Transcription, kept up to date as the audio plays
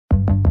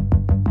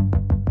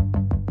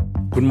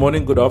Good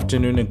morning, good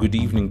afternoon, and good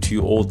evening to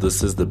you all.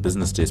 This is the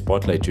Business Day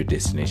Spotlight, your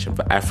destination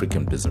for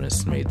African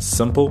business made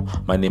simple.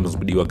 My name is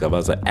Mudiwa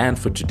Gavaza, and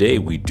for today,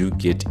 we do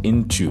get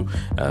into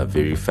a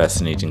very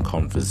fascinating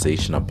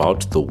conversation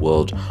about the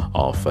world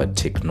of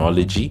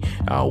technology.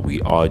 We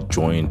are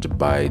joined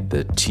by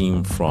the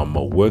team from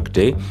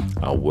Workday.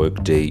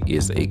 Workday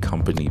is a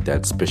company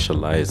that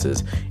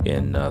specializes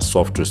in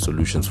software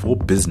solutions for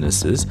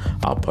businesses,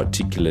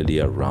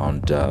 particularly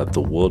around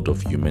the world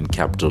of human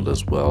capital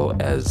as well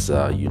as,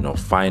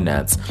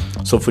 finance.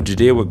 So for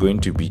today, we're going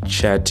to be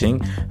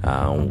chatting.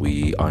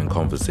 We are in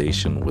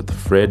conversation with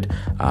Fred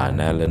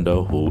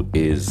Nylander, who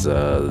is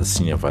the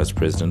Senior Vice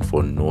President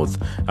for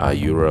North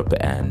Europe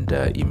and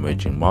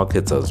Emerging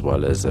Markets, as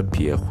well as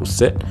Pierre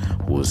Gousset,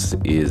 who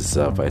is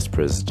Vice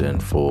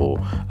President for,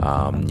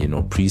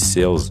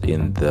 pre-sales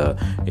in the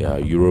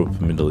Europe,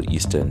 Middle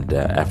East, and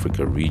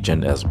Africa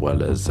region, as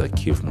well as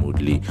Kiveshen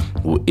Moodley,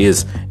 who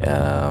is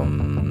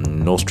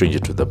no stranger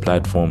to the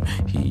platform.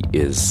 He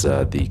is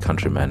the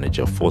country manager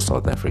for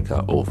South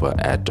Africa over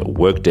at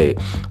Workday.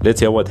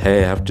 Let's hear what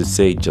I have to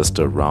say just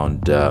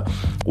around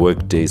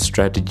Workday's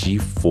strategy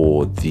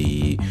for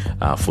the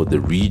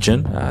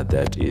region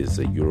that is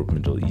Europe,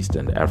 Middle East,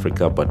 and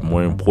Africa. But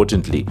more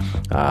importantly,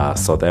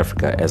 South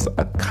Africa as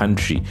a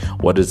country.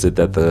 What is it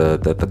that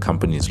the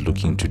company is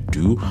looking to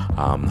do?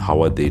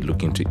 How are they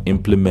looking to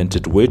implement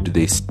it? Where do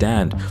they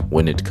stand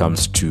when it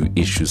comes to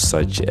issues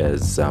such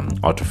as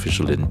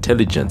artificial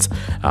intelligence?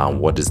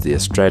 What is their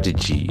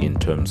strategy in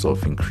terms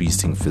of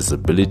increasing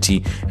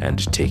visibility and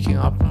taking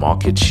up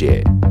market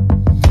share?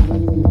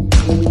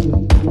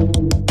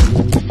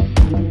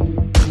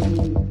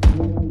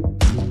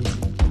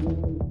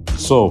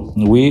 So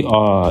we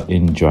are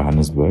in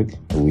Johannesburg.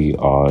 We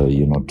are,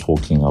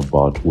 talking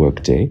about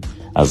Workday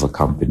as a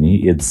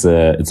company. It's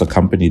a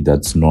company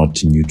that's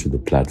not new to the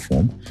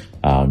platform.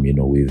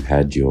 We've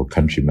had your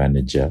country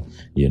manager,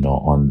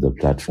 on the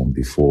platform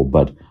before.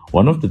 But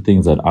one of the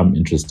things that I'm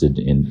interested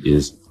in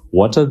is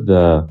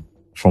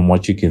from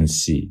what you can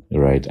see,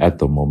 right, at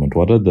the moment,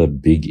 what are the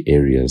big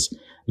areas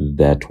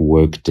that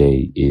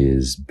Workday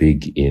is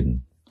big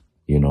in,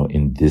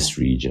 in this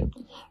region,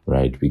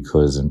 right?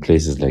 Because in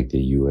places like the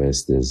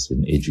US, there's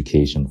an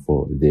education,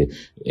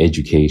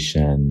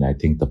 I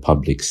think the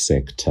public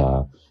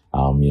sector,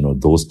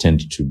 those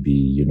tend to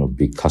be,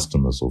 big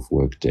customers of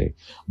Workday.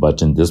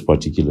 But in this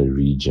particular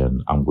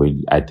region,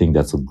 I think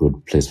that's a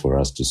good place for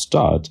us to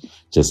start,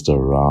 just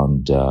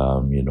around,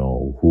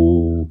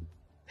 who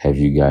have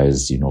you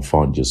guys,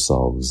 found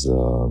yourselves,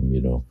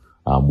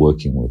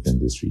 working with in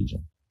this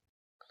region?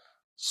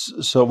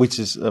 So, which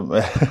is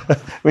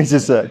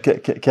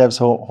Kev's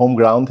home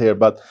ground here,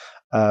 but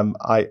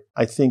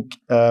I think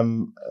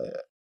from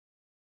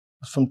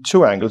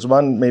two angles.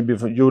 One, maybe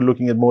if you're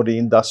looking at more the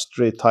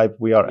industry type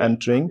we are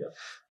entering.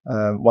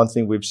 One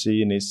thing we've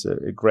seen is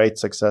a great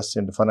success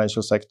in the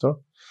financial sector,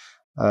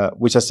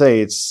 which I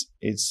say it's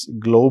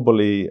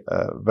globally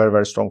very,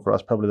 very strong for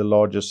us. Probably the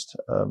largest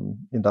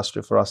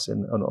industry for us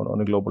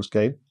on a global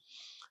scale.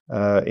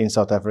 In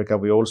South Africa,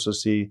 we also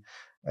see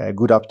a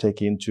good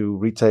uptake into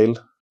retail.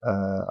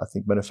 I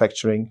think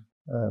manufacturing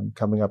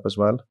coming up as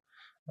well.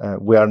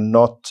 We are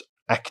not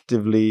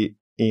actively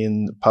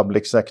in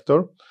public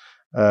sector.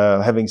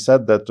 Having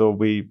said that, though,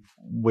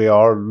 we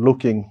are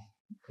looking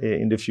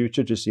in the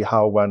future to see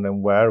how, when,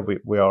 and where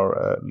we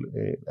are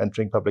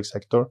entering public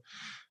sector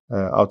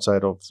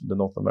outside of the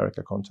North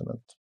America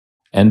continent.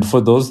 And for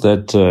those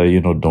that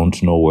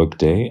don't know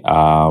Workday,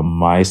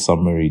 my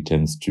summary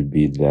tends to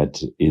be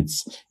that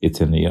it's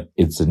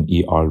an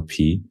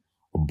ERP,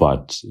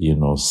 but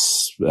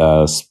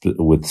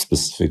with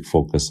specific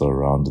focus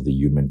around the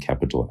human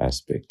capital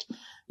aspect.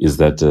 Is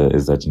that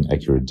an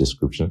accurate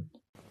description?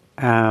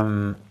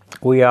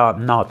 We are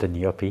not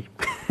an ERP.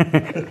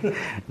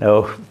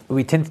 No,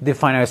 we tend to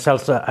define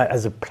ourselves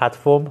as a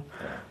platform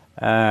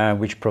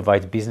which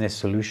provides business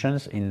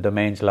solutions in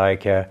domains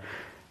like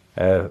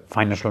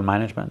financial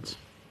management,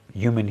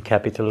 human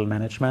capital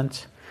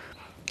management,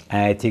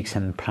 ethics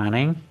and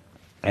planning,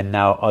 and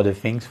now other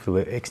things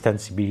for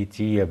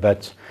extensibility.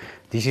 But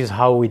this is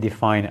how we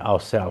define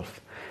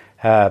ourselves.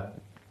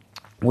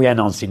 We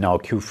announced in our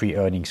Q3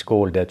 earnings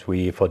call that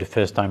for the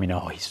first time in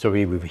our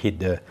history, we've hit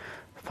the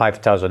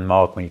 5,000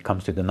 mark when it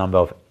comes to the number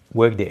of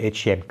Workday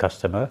HCM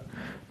customer.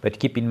 But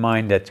keep in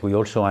mind that we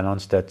also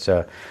announced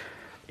that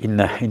in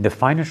the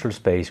financial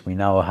space, we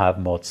now have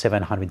more than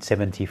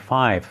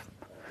 775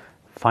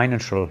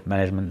 financial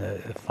management,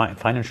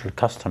 financial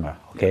customer,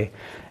 okay?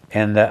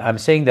 And I'm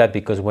saying that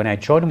because when I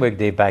joined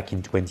Workday back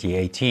in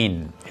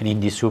 2018, and in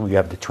this room you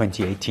have the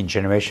 2018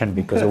 generation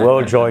because we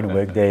all joined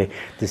Workday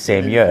the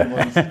same year.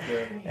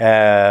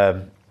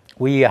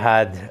 We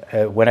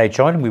had, when I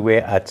joined, we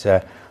were at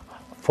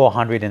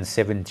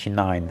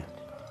 479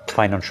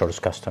 financials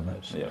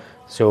customers. Yeah.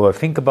 So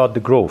think about the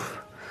growth.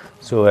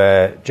 So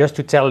just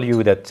to tell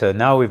you that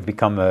now we've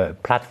become a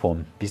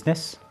platform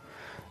business.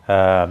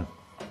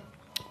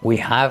 We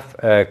have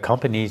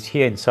companies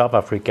here in South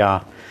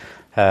Africa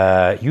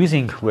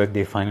using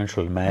Workday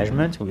Financial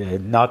Management. We're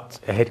not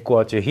a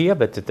headquarter here,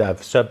 but they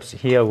have subs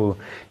here who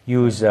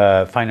use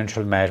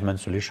financial management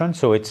solutions.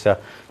 So it's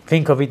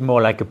think of it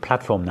more like a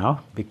platform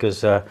now,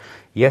 because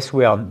yes,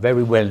 we are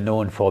very well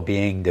known for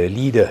being the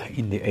leader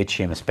in the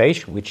HCM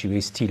space, which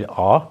we still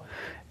are.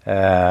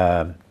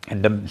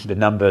 And the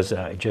numbers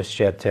I just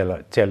shared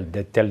tell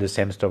the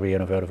same story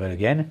over and over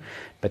again.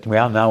 But we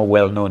are now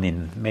well known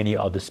in many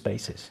other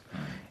spaces,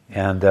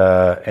 and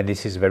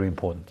this is very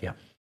important. Yeah.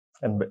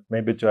 And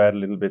maybe to add a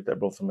little bit,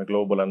 both from a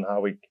global and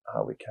how we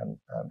can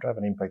drive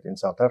an impact in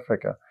South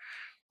Africa.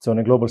 So on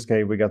a global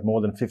scale, we got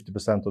more than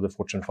 50% of the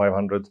Fortune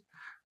 500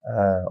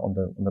 on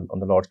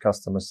the large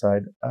customer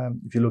side.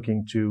 If you look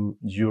into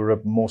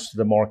Europe, most of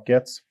the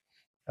markets,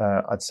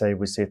 I'd say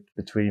we sit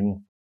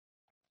between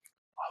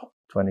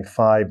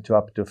 25 to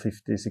up to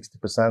 50,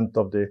 60%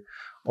 of the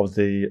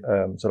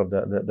sort of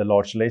the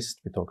large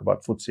list. We talk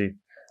about FTSE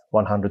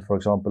 100, for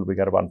example, we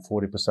got about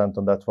 40%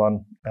 on that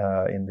one.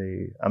 In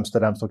the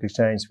Amsterdam Stock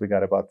Exchange, we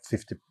got about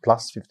 50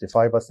 plus,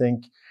 55, I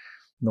think.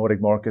 Nordic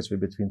markets, we're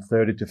between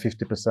 30 to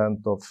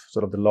 50% of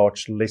sort of the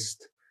large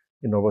list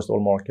in almost all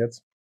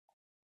markets.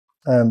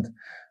 And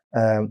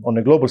on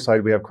the global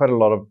side, we have quite a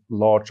lot of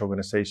large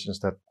organizations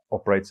that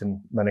operates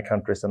in many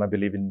countries. And I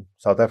believe in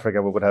South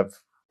Africa, we would have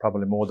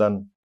probably more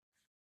than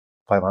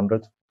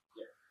 500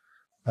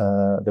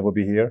 that would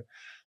be here.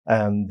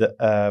 And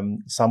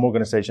some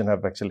organizations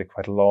have actually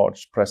quite a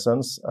large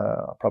presence.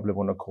 I probably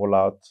want to call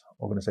out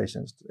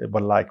organizations,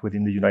 but like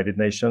within the United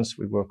Nations,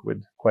 we work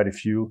with quite a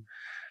few.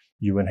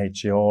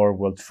 UNHCR,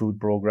 World Food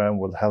Program,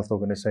 World Health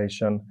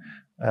Organization,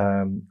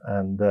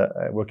 and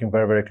working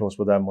very, very close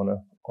with them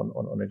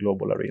on a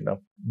global arena,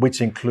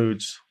 which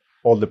includes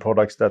all the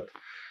products that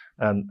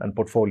and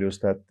portfolios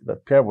that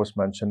Pierre was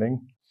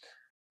mentioning.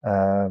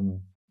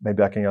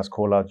 Maybe I can just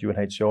call out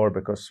UNHCR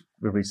because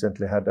we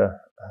recently had a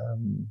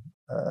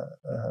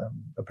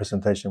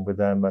presentation with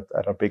them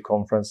at our big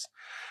conference.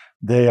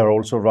 They are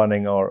also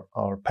running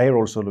our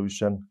payroll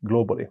solution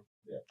globally,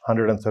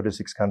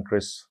 136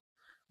 countries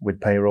with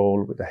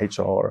payroll, with the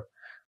HR.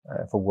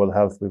 For World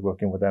Health, we're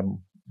working with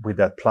them with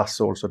that,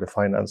 plus also the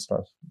finance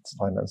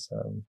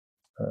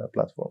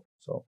platform.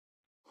 So,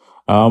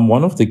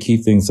 one of the key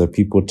things that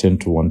people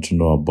tend to want to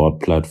know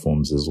about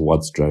platforms is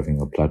what's driving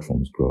a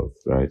platform's growth,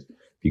 right?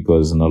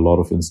 Because in a lot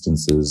of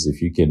instances,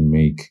 if you can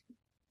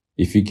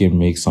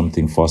make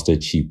something faster,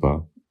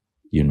 cheaper,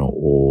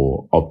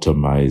 or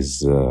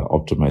optimize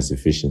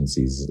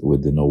efficiencies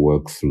within a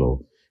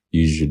workflow,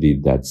 usually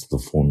that's the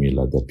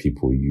formula that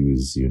people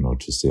use,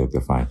 to say, okay,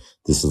 fine,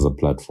 this is a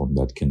platform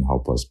that can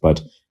help us.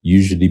 But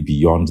usually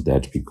beyond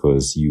that,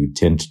 because you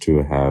tend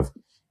to have,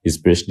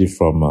 especially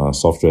from a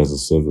software as a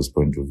service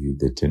point of view,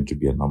 there tend to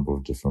be a number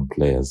of different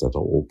players that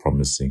are all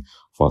promising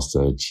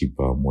faster,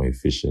 cheaper, more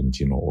efficient,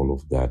 all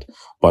of that.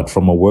 But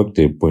from a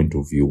Workday point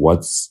of view,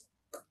 what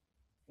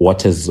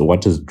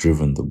has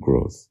driven the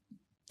growth?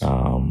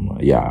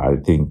 I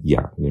think,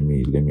 let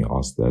me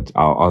ask that.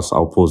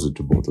 I'll pose it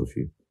to both of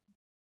you.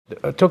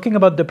 Talking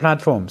about the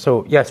platform,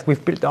 so yes,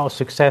 we've built our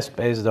success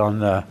based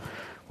on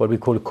what we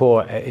call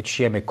core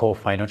HCM, core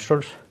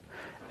financials.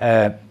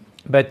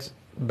 But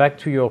back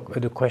to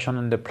the question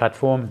on the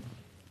platform,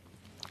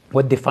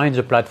 what defines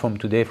a platform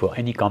today for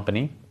any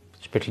company,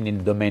 especially in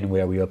the domain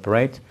where we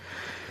operate,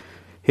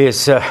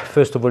 is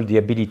first of all the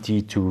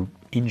ability to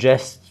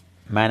ingest,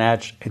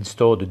 manage, and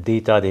store the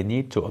data they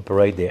need to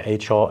operate their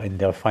HR and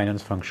their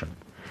finance function.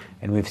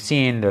 And we've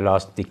seen the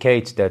last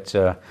decades that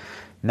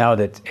now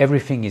that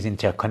everything is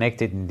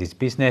interconnected in this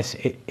business,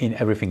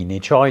 everything in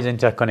HR is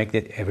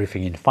interconnected,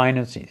 everything in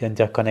finance is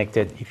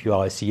interconnected. If you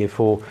are a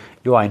CFO,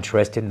 you are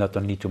interested not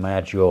only to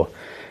manage your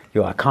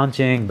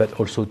accounting, but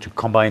also to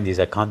combine this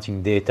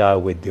accounting data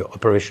with the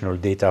operational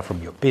data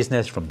from your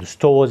business, from the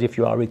stores if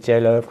you are a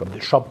retailer, from the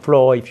shop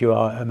floor if you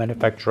are a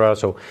manufacturer.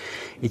 So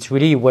it's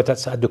really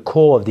that's at the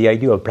core of the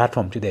idea of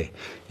platform today,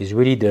 is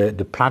really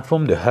the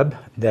platform, the hub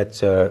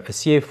that a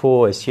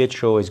CFO, a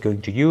CHO is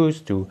going to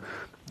use to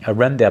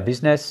run their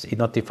business,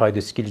 identify the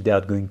skills they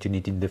are going to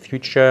need in the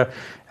future,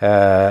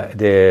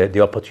 the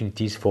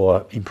opportunities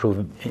for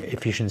improving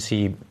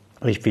efficiency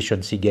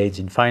gains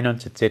in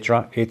finance,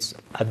 etc. It's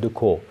at the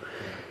core.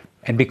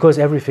 And because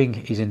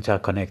everything is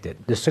interconnected.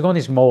 The second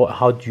is more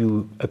how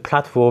a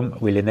platform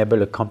will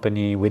enable a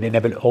company, will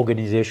enable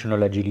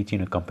organizational agility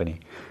in a company.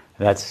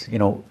 That's,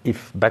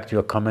 if back to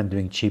your comment,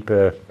 doing it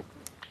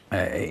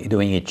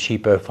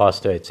cheaper,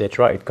 faster,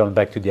 etc., it comes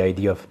back to the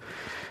idea of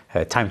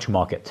time to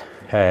market.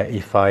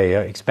 If I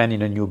expand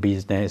in a new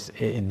business,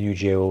 in new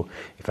geo,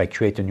 if I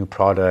create a new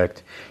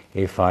product,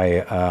 if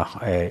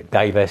I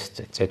divest,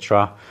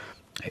 etc.,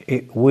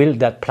 will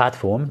that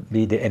platform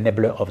be the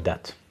enabler of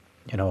that?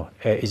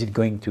 Is it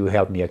going to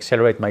help me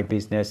accelerate my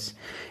business?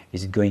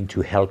 Is it going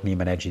to help me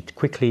manage it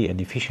quickly and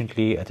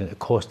efficiently at a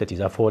cost that is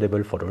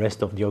affordable for the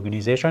rest of the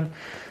organization?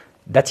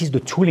 That is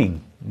the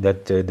tooling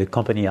that the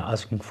company are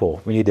asking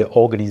for. Really, the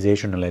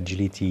organizational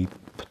agility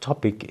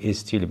topic is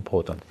still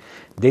important.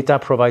 Data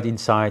provide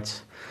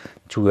insights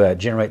to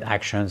generate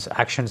actions.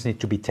 Actions need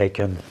to be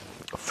taken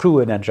through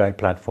an agile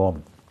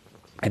platform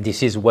And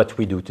this is what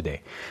we do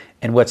today.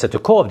 And what's at the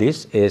core of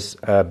this is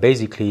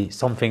basically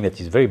something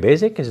that is very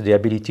basic, is the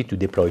ability to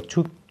deploy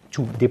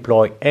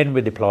and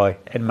redeploy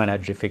and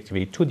manage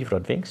effectively two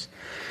different things: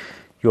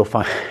 your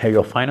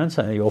finance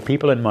and your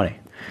people and money.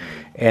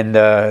 And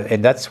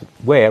that's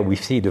where we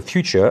see the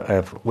future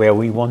of where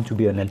we want to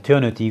be an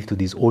alternative to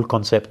this old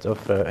concept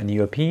of an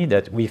ERP.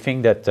 That we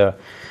think that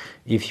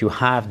if you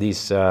have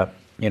this,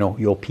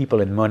 your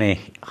people and money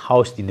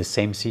housed in the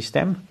same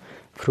system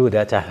through a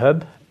data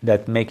hub,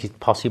 that makes it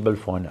possible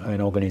for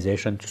an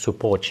organization to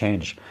support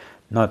change,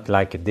 not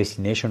like a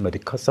destination, but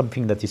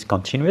something that is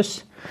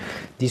continuous.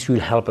 This will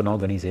help an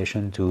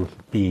organization to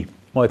be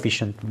more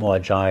efficient, more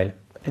agile,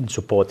 and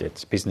support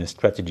its business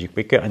strategy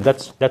quicker. And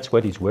that's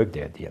what is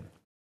Workday at the end.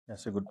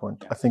 That's a good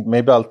point. I think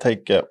maybe I'll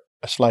take a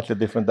slightly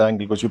different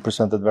angle, because you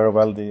presented very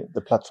well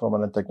the platform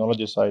and the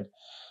technology side.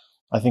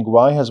 I think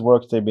why has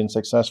Workday been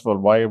successful?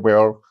 Why we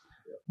are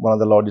one of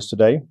the largest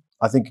today?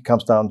 I think it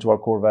comes down to our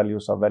core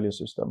values, our value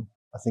system.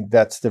 I think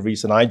that's the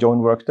reason I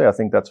joined Workday. I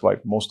think that's why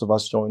most of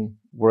us join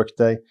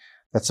Workday.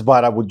 That's why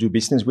I would do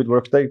business with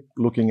Workday,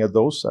 looking at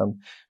those, and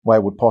why I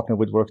would partner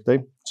with Workday.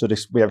 So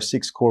we have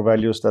 6 core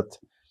values that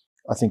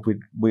I think we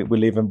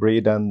live and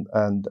breathe, and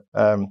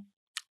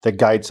that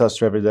guides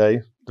us every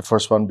day. The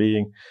first one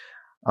being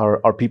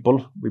our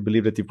people. We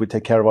believe that if we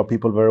take care of our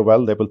people very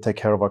well, they will take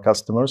care of our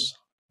customers.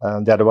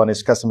 And the other one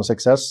is customer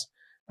success.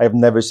 I have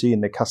never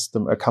seen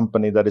a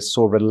company that is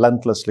so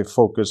relentlessly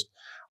focused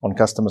on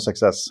customer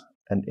success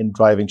and in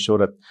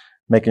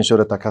making sure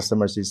that our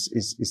customers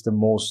is the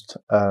most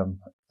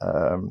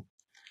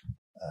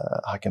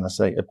how can I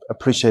say,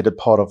 appreciated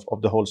part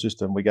of the whole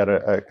system. We got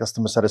a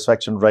customer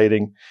satisfaction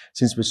rating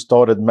since we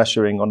started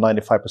measuring on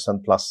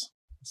 95% plus.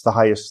 It's the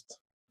highest.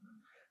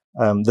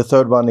 The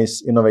third one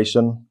is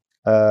innovation.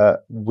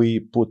 We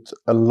put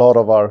a lot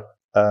of our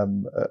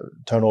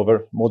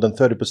turnover, more than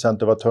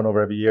 30% of our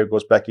turnover every year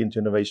goes back into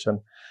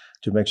innovation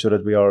to make sure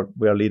that we are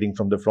leading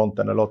from the front,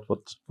 and a lot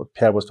what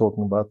Pierre was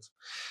talking about.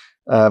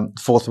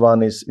 Fourth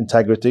one is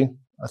integrity.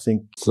 I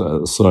think.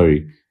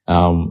 Sorry,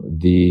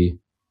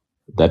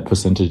 that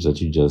percentage that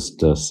you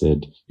just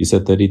said, you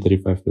said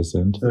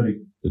 35%?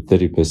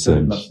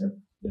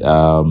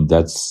 30%.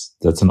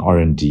 That's an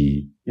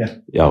R&D. Yeah.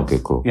 Yeah. Okay.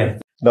 Cool. Yeah.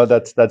 No,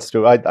 that's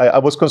true. I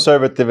was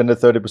conservative in the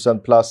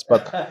 30% plus,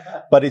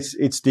 but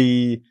it's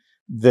the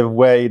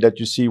way that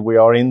you see we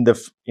are in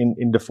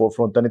the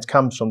forefront, and it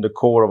comes from the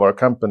core of our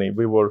company.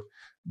 We were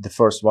the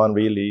first one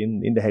really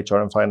in the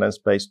HR and finance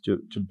space to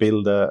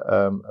build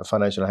a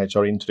financial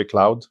HR into the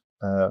cloud.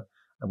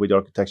 With the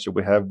architecture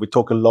we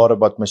talk a lot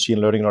about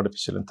machine learning and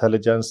artificial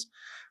intelligence.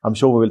 I'm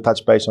sure we will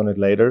touch base on it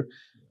later,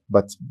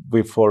 but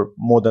we for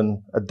more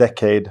than a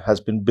decade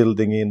has been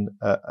building in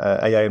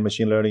AI and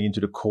machine learning into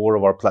the core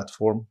of our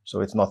platform.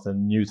 So it's not a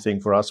new thing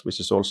for us,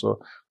 which is also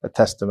a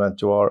testament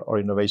to our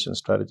innovation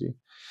strategy.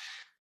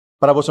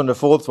 But I was on the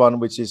fourth one,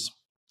 which is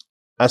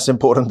as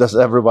important as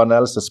everyone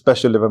else,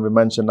 especially when we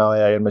mention now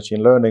AI and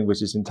machine learning,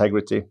 which is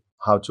integrity,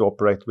 how to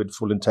operate with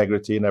full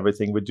integrity in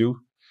everything we do.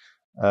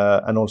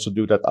 And also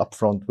do that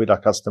upfront with our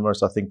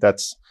customers. I think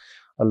that's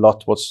a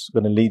lot what's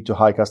going to lead to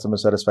high customer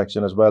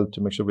satisfaction as well,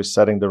 to make sure we're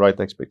setting the right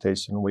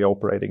expectation, we're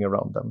operating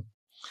around them.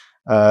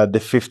 The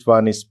fifth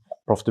one is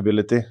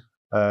profitability.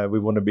 We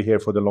want to be here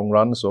for the long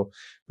run, so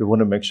we want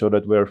to make sure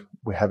that we're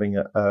having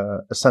a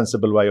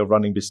sensible way of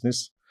running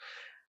business.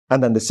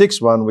 And then the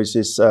sixth one, which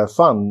is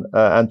fun,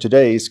 and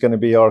today is going to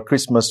be our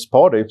Christmas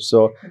party.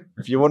 So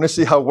if you want to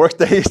see how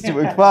Workday is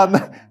doing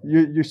fun,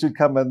 you should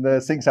come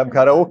and sing some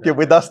karaoke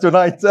with us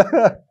tonight.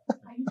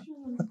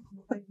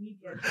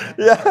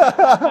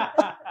 Yeah.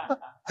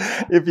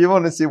 If you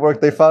want to see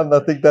Workday fun,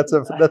 I think that's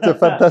a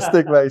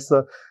fantastic way.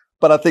 So,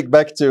 but I think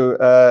back to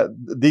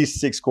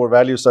these 6 core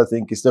values, I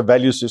think is the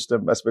value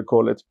system, as we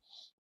call it.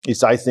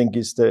 Is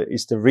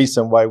the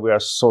reason why we are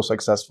so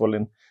successful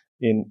in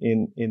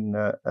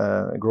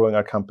growing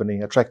our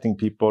company, attracting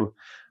people,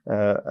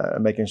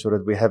 making sure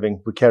that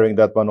we're carrying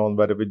that one on,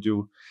 whether we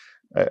do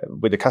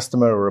with a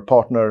customer or a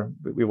partner.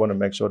 We want to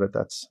make sure that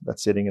that's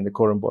sitting in the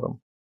core and bottom.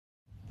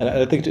 And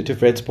I think to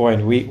Fred's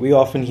point, we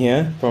often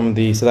hear from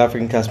the South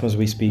African customers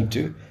we speak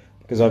to,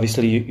 because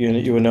obviously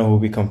you will know who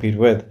we compete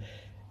with,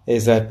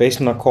 is that based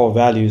on our core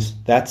values,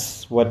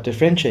 that's what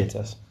differentiates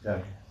us. Yeah.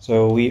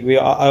 So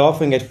I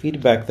often get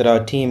feedback that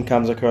our team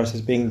comes across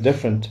as being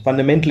different,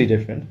 fundamentally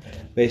different,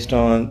 based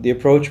on the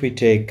approach we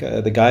take,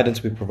 the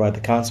guidance we provide, the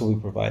counsel we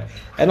provide,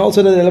 and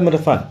also the element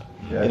of fun.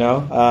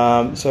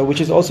 Yeah. So which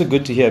is also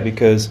good to hear,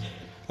 because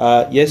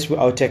yes,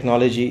 our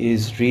technology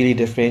is really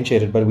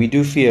differentiated, but we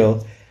do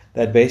feel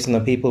that based on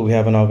the people we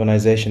have in our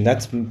organization,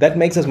 that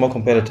makes us more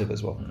competitive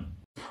as well.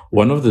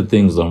 One of the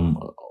things I'm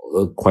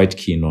quite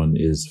keen on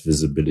is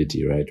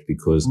visibility, right?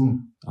 Because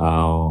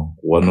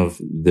one of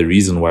the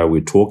reason why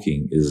we're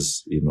talking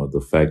is,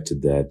 the fact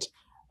that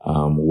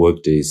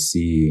Workday is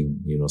seeing,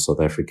 South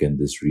Africa in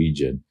this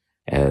region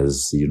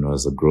as,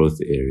 as a growth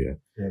area.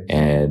 Yes.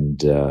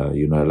 And,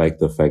 I like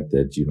the fact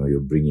that,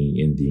 you're bringing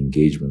in the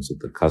engagements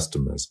with the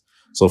customers.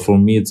 So for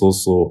me, it's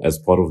also as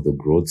part of the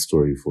growth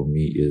story for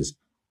me is,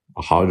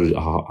 How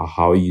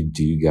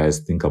do you guys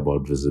think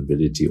about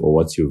visibility, or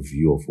what's your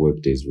view of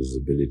Workday's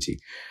visibility?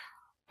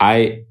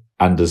 I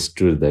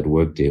understood that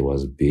Workday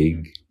was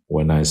big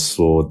when I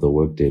saw the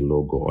Workday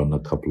logo on a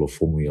couple of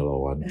Formula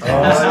One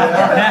cars.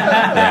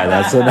 Yeah,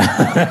 that's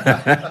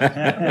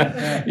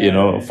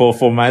it.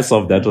 For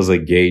myself, that was a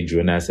gauge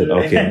when I said,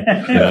 okay,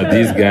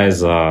 these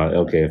guys are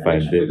okay.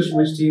 Fine.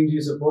 Which team do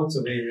you support?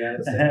 So maybe I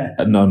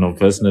understand. No.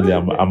 Personally,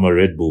 I'm a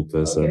Red Bull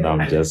person.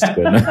 I'm just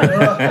gonna.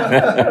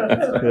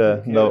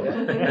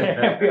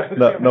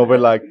 We're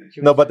like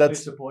no, but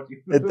that's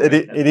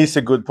it is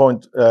a good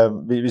point.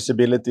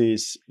 Visibility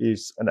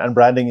is and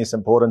branding is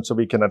important, so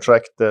we can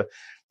attract the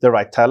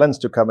right talents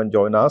to come and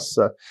join us.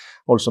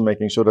 Also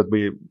making sure that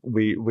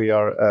we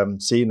are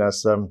seen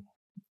as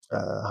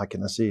how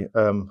can I say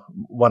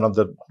one of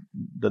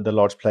the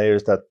large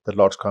players that the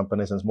large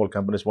companies and small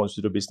companies wants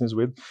to do business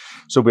with.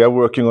 So we are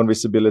working on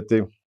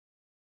visibility.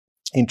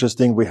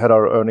 Interesting. We had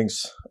our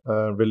earnings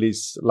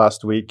release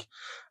last week.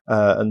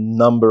 A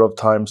number of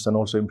times, and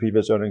also in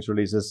previous earnings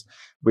releases,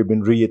 we've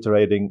been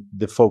reiterating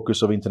the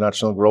focus of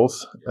international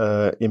growth.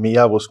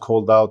 EMEA was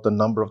called out a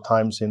number of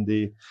times in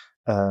the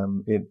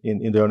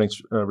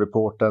earnings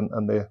report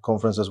and the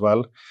conference as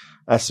well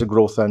as a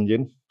growth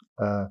engine.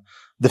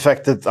 The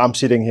fact that I'm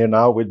sitting here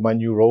now with my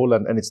new role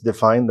and it's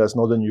defined as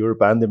Northern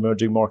Europe and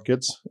emerging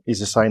markets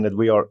is a sign that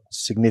we are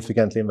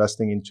significantly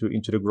investing into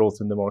the growth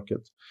in the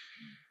market.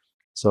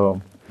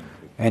 So,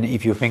 and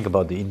if you think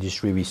about the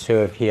industry we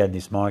serve here in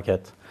this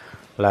market,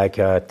 like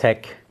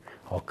tech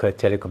or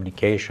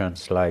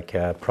telecommunications, like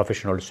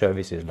professional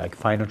services, like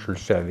financial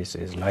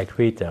services, like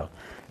retail,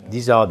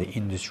 these are the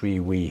industry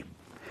we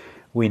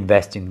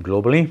invest in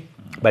globally,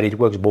 but it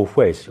works both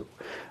ways.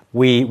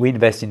 We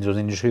invest in those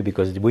industries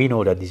because we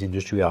know that these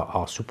industries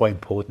are super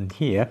important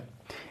here,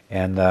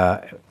 and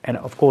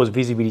of course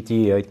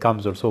visibility it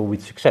comes also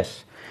with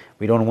success.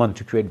 We don't want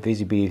to create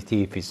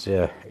visibility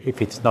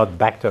if it's not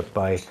backed up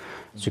by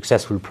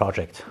successful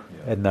project.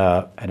 And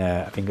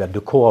I think that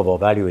the core of our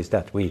value is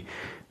that we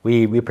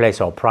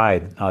place our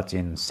pride not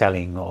in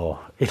selling or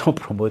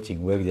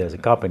promoting Workday as a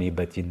company,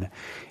 but in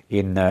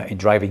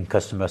driving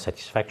customer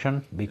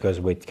satisfaction, because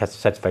with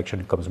customer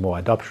satisfaction comes more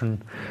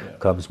adoption,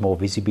 comes more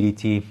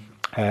visibility.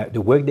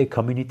 The Workday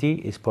community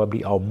is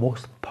probably our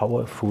most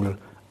powerful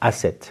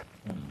asset.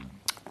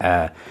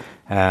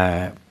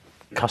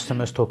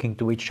 Customers talking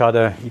to each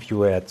other. If you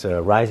were at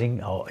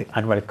Rising, our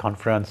annual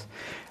conference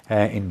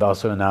in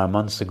Barcelona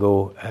months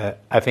ago,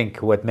 I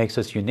think what makes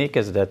us unique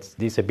is that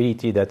this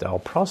ability that our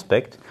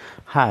prospects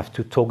have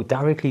to talk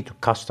directly to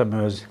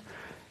customers,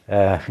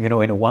 in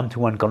a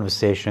one-to-one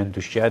conversation,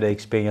 to share their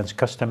experience,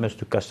 customers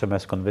to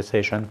customers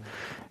conversation.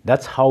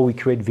 That's how we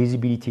create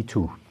visibility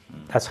too.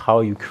 That's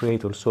how you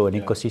create also an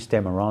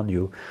ecosystem around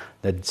you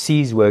that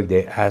sees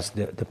Workday as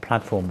the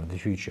platform of the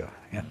future.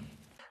 Yeah.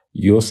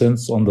 Your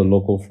sense on the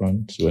local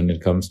front when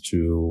it comes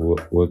to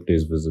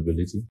Workday's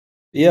visibility?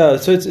 Yeah,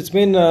 so it's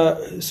been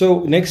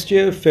so next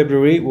year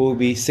February will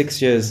be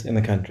 6 years in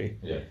the country,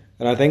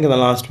 and I think in the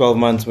last 12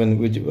 months when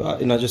we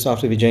just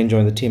after Vijay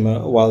joined the team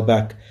a while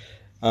back,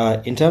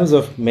 in terms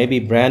of maybe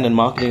brand and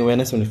marketing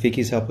awareness and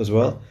Fiki's help as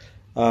well,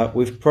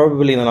 we've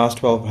probably in the last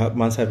 12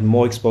 months had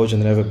more exposure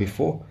than ever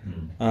before.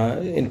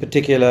 In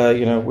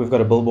particular, we've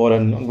got a billboard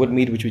on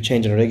Woodmead which we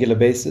change on a regular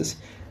basis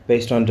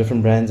based on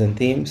different brands and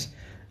themes.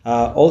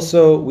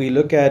 Also, we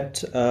look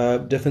at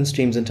different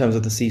streams in terms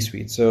of the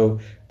C-suite. So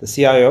the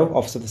CIO,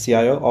 Office of the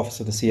CIO, Office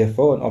of the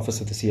CFO, and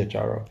Office of the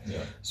CHRO.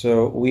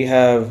 So we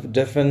have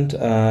different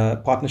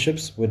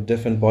partnerships with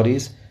different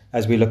bodies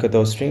as we look at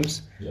those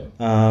streams.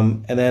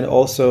 And then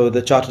also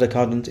the Chartered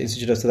Accountants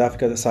Institute of South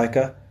Africa, the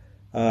SAICA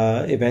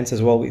events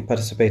as well. We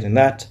participate in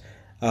that.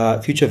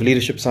 Future of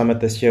Leadership Summit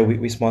this year,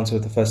 we sponsor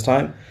it the first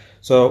time.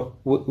 So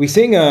we're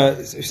seeing a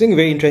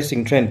very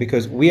interesting trend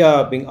because we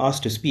are being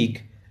asked to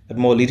speak at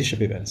more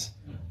leadership events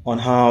on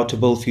how to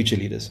build future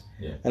leaders.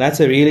 And that's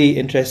a really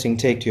interesting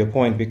take to your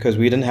point because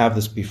we didn't have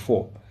this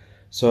before.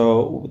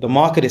 So the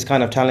market is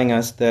kind of telling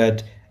us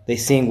that they're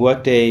seeing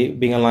Workday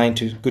being aligned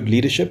to good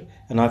leadership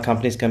and how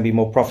companies can be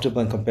more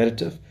profitable and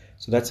competitive.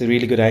 So that's a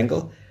really good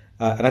angle.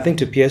 And I think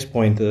to Pierre's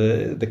point,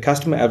 the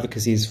customer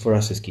advocacy for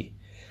us is key.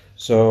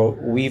 So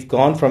we've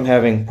gone from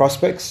having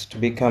prospects to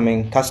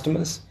becoming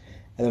customers,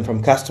 and then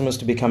from customers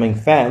to becoming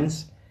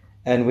fans.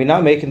 And we're now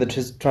making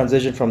the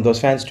transition from those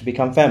fans to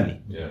become family,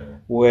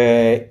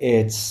 where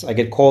I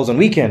get calls on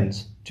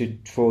weekends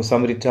for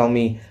somebody to tell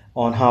me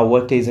on how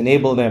Workday's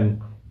enabled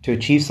them to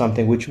achieve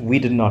something which we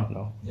did not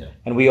know.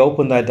 And we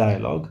opened that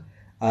dialogue.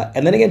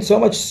 And then again, so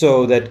much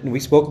so that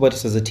we spoke about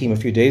this as a team a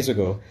few days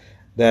ago,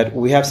 that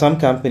we have some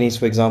companies,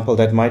 for example,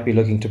 that might be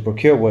looking to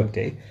procure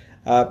Workday,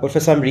 but for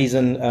some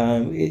reason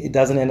it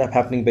doesn't end up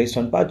happening based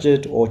on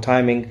budget or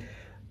timing,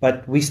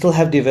 but we still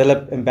have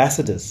developed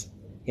ambassadors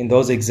in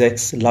those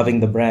execs loving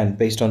the brand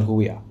based on who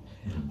we are.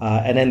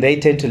 And then they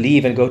tend to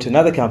leave and go to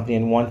another company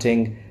and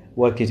wanting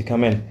Workday to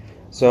come in.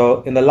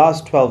 So in the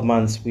last 12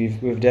 months,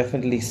 we've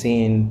definitely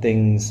seen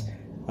things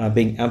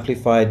being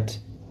amplified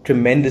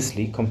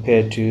tremendously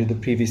compared to the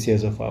previous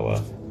years of our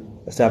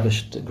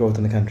established growth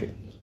in the country.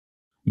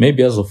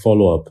 Maybe as a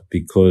follow-up,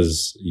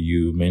 because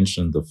you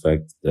mentioned the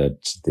fact that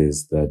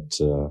there's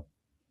that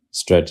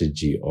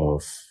strategy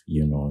of,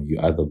 you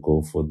either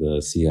go for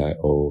the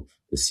CIO,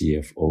 the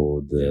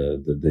CFO,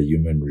 the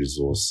human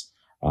resource,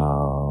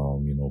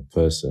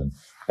 person.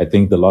 I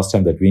think the last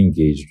time that we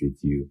engaged with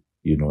you,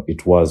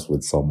 it was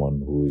with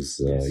someone who's,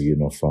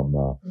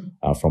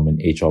 from an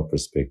HR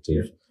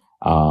perspective.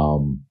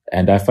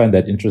 And I find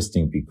that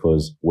interesting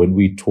because when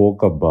we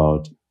talk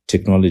about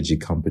technology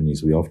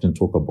companies, we often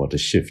talk about a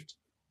shift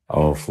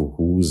of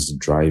who's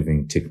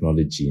driving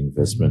technology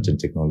investment and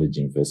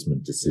technology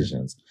investment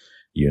decisions.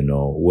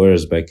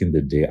 Whereas back in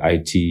the day,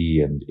 IT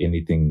and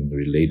anything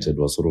related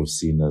was sort of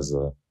seen as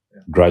a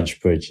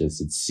grudge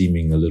purchase. It's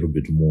seeming a little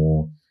bit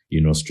more,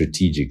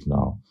 strategic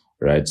now,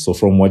 right? So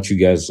from what you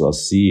guys are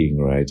seeing,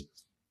 right,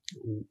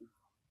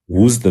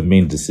 who's the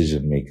main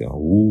decision maker?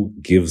 Who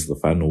gives the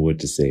final word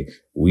to say,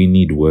 we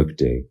need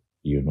Workday,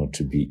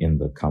 to be in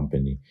the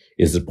company?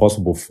 Is it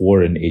possible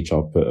for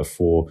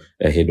for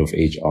a head of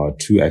HR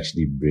to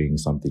actually bring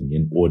something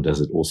in, or does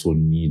it also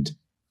need,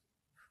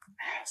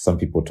 some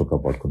people talk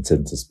about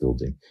consensus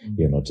building,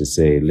 to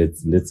say,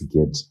 let's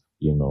get,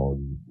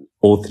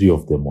 all three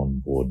of them on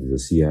board, the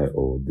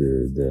CIO,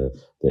 the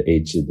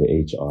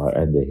HR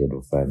and the head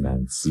of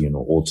finance,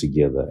 all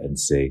together and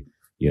say,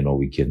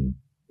 we can,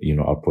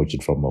 approach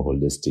it from a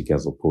holistic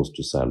as opposed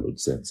to siloed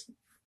sense.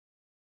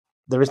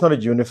 There is not a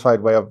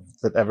unified way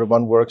that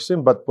everyone works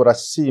in, but what I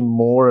see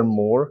more and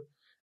more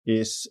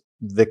is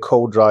the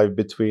co-drive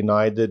between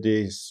either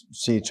the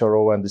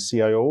CHRO and the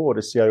CIO, or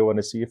the CIO and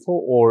the CFO,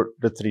 or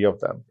the three of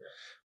them.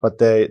 But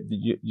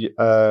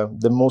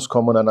the most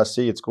common, and I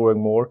see it's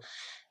growing more,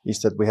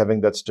 is that we're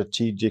having that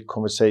strategic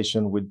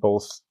conversation with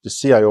both the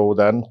CIO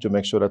then to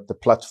make sure that the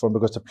platform,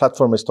 because the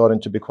platform is starting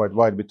to be quite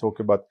wide. We talk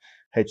about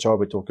HR,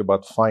 we talk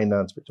about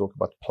finance, we talk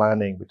about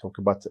planning, we talk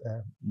about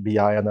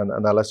BI and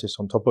analysis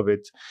on top of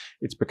it.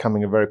 It's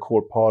becoming a very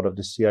core part of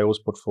the CIO's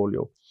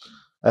portfolio,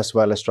 as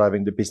well as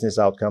driving the business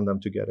outcome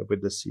them together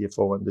with the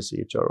CFO and the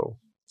CHRO.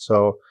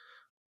 So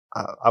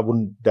I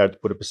wouldn't dare to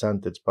put a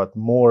percentage, but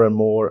more and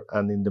more,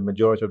 and in the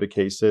majority of the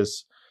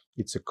cases,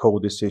 it's a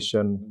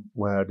co-decision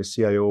where the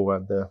CIO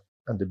and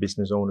the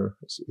business owner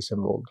is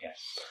involved.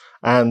 Yes.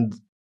 And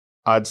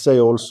I'd say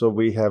also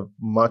we have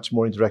much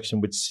more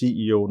interaction with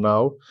CEO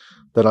now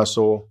than I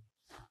saw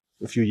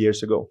a few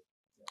years ago.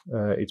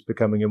 It's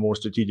becoming a more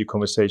strategic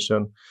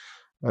conversation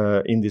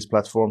in these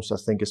platforms. I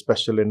think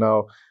especially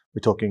now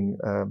we're talking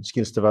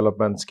skills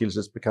development. Skills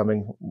is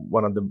becoming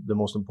one of the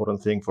most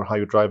important things for how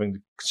you're driving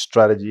the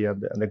strategy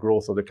and the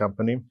growth of the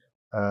company.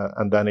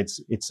 And then it's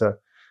a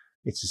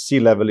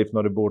C-level, if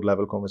not a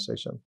board-level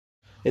conversation.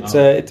 It's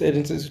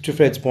to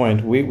Fred's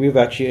point. We've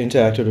actually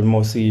interacted with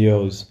more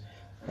CEOs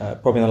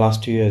probably in the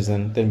last 2 years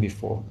than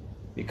before,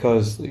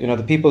 because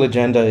the people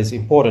agenda is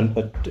important.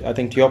 But I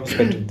think to your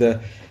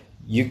perspective,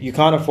 you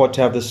can't afford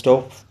to have the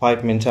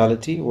stovepipe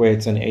mentality where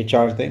it's an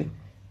HR thing,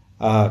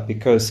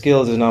 because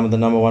skills is now the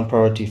number one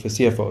priority for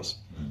CFOs.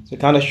 So it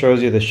kind of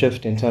shows you the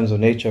shift in terms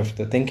of nature of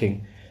the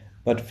thinking.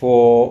 But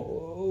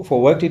for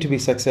Workday to be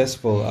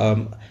successful,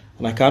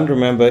 and I can't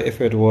remember if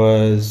it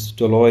was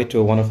Deloitte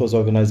or one of those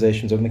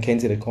organizations or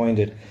McKinsey that coined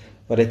it,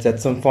 but it's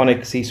that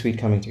symphonic C-suite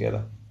coming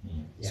together.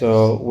 Yes.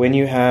 So when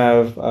you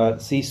have a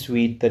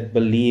C-suite that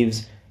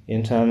believes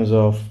in terms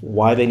of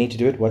why they need to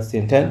do it, what's the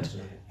intent,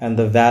 absolutely, and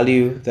the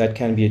value that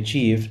can be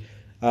achieved,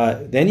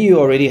 then you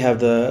already have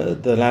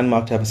the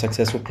landmark to have a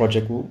successful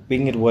project,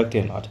 being it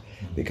Workday or not,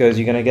 because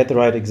you're going to get the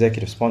right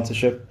executive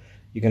sponsorship,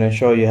 you're going to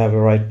ensure you have the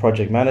right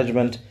project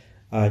management,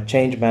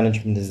 change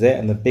management is there,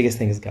 and the biggest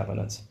thing is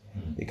governance,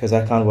 because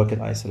I can't work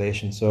in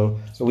isolation. So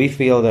we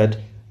feel that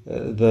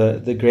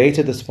the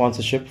greater the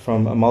sponsorship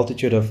from a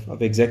multitude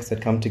of execs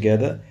that come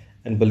together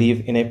and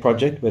believe in a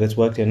project, whether it's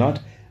Workday or not,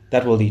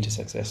 that will lead to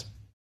success.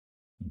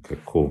 Okay,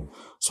 cool.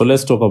 So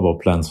let's talk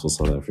about plans for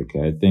South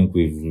Africa. I think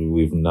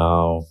we've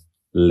now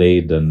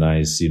laid a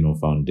nice,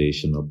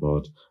 foundation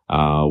about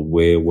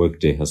where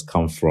Workday has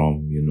come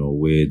from,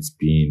 where it's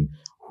been,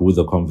 who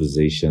the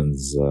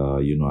conversations,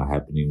 are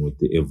happening with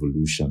the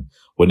evolution.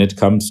 When it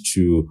comes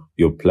to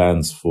your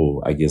plans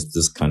for, I guess,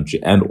 this country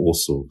and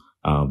also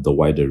the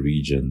wider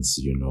regions,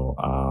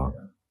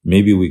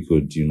 maybe we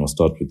could,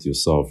 start with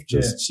yourself.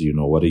 Just,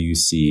 what are you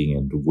seeing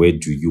and where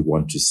do you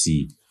want to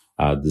see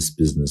this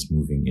business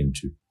moving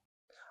into?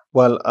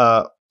 Well,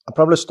 I'm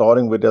probably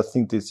starting with, I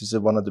think this is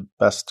one of the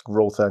best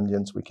growth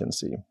engines we can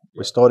see.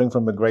 We're starting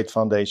from a great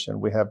foundation.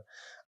 We have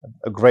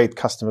a great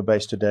customer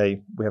base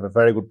today. We have a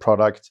very good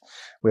product.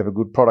 We have a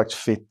good product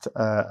fit,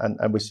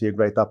 and we see a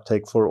great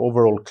uptake for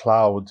overall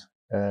cloud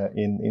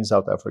in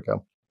South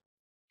Africa.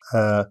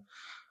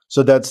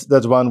 So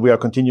that's one. We are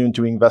continuing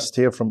to invest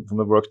here from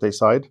the Workday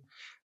side.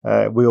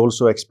 We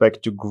also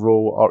expect to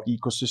grow our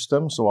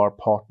ecosystem, so our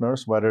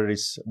partners, whether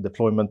it's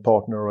deployment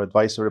partner or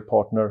advisory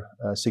partner,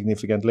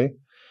 significantly.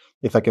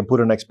 If I can put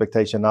an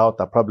expectation out,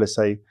 I'll probably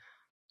say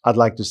I'd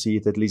like to see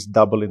it at least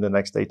double in the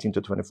next 18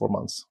 to 24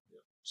 months.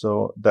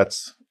 So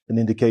that's an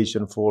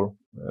indication for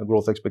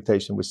growth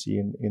expectation we see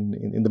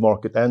in the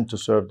market and to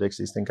serve the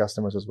existing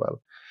customers as well.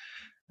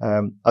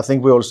 I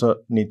think we also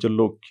need to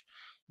look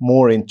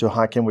more into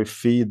how can we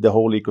feed the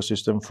whole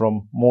ecosystem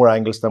from more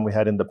angles than we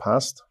had in the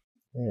past.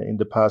 In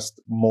the past,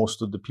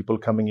 most of the people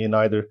coming in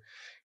either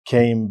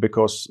came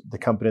because the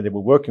company they were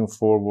working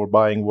for were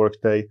buying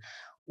Workday,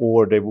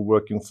 or they were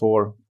working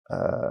for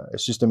a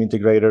system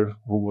integrator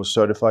who was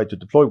certified to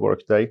deploy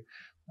Workday.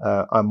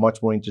 I'm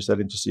much more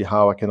interested in to see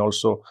how I can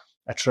also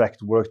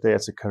attract Workday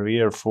as a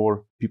career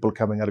for people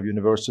coming out of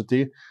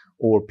university,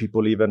 or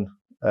people even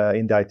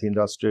in the IT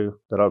industry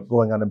that are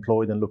going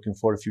unemployed and looking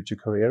for a future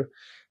career.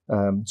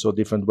 So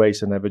different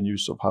ways and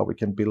avenues of how we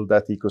can build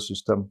that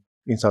ecosystem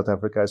in South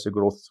Africa as a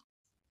growth.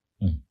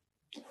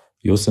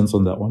 Your sense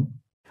on that one?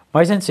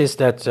 My sense is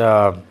that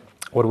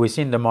what we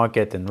see in the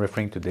market, and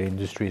referring to the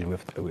industries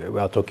we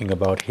are talking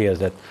about here, is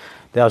that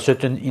there are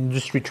certain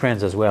industry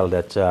trends as well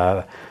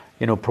that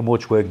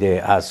promote Workday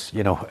as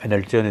an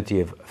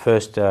alternative.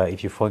 First,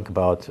 if you think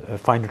about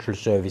financial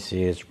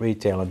services,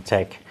 retail, and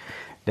tech,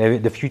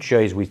 the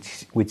future is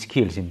with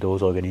skills in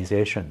those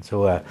organizations.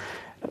 So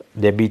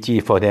the ability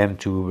for them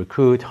to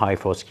recruit, hire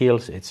for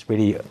skills, it's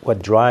really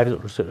what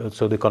drives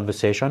also the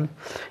conversation.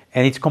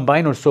 And it's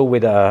combined also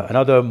with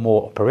another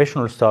more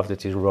operational stuff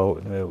that is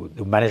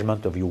the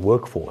management of your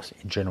workforce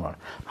in general.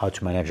 How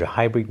to manage a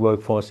hybrid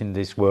workforce in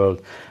this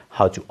world,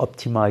 how to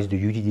optimize the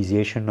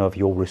utilization of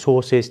your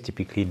resources,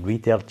 typically in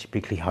retail,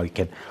 typically how you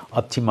can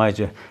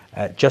optimize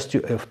just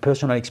a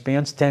personal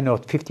experience 10 or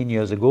 15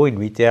 years ago in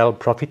retail,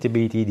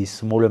 profitability, this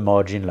smaller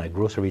margin like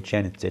grocery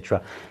chain,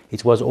 etc.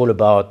 It was all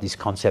about this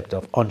concept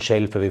of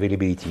on-shelf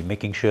availability,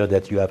 making sure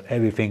that you have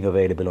everything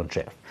available on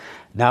shelf.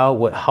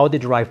 Now, how they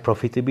drive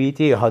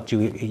profitability, how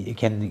you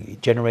can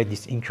generate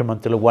this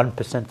incremental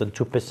 1% and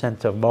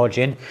 2% of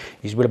margin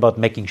is all about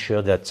making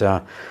sure that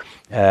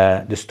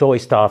the store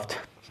is staffed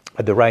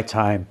at the right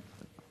time,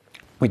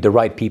 with the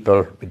right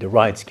people, with the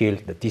right skill,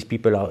 that these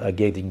people are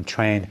getting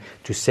trained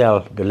to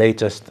sell the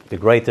latest, the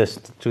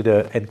greatest to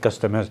the end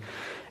customers.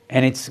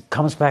 And it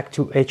comes back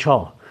to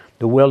HR,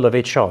 the world of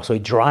HR. So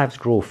it drives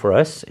growth for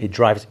us, it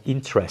drives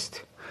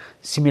interest.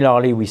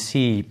 Similarly, we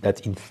see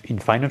that in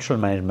financial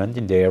management,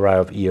 in the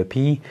era of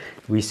ERP,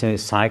 we see a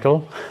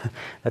cycle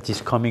that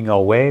is coming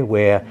our way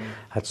where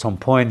at some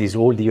point these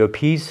old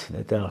ERPs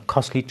that are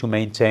costly to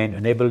maintain,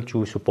 unable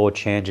to support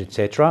change,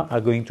 etc.,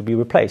 are going to be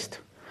replaced.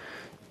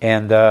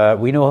 And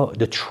we know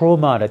the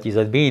trauma that it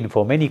has been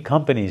for many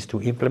companies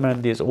to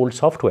implement this old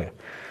software.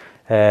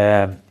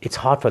 It's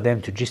hard for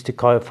them to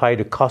justify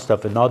the cost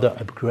of another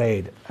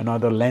upgrade,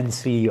 another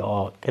lengthy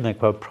or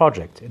technical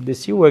project. And they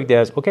see Workday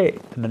as, okay,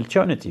 an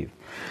alternative.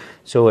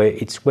 So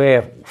it's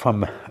where,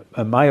 from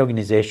my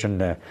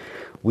organization,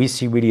 we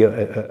see really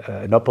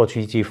an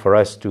opportunity for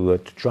us to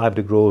drive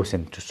the growth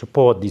and to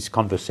support these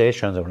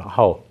conversations on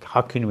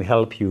how can we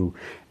help you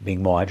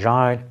being more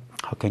agile,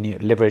 how can you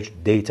leverage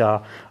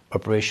data,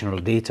 operational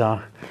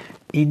data,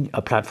 in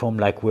a platform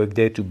like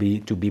Workday to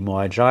be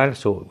more agile.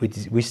 So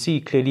we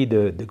see clearly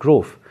the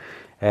growth.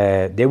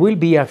 There will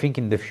be, I think,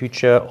 in the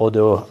future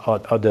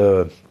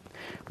other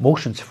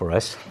motions for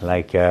us,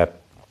 like we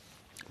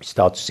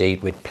start to say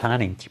it with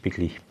planning,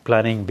 typically.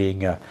 Planning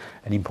being an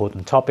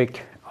important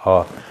topic.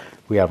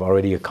 We have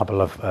already a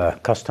couple of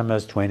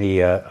customers, 20,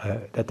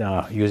 that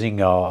are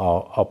using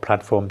our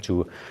platform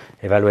to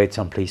evaluate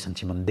some place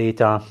sentiment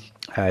data,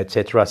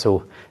 etc.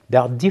 So there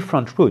are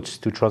different routes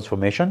to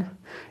transformation.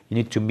 You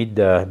need to meet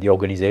the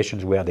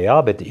organizations where they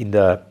are, but in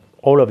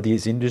all of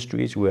these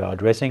industries we are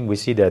addressing, we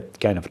see that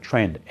kind of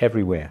trend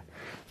everywhere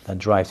that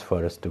drives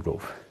for us the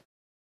growth.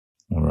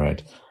 All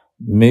right.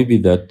 Maybe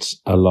that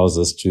allows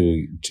us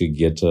to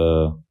get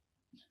a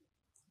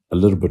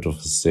little bit of a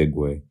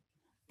segue,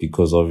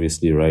 because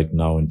obviously right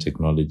now in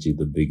technology,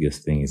 the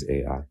biggest thing is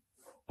AI.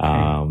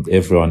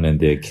 Everyone and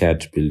their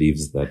cat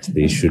believes that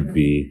they should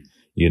be,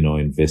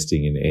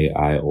 investing in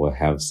AI or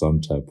have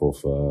some type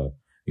of,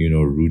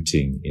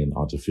 rooting in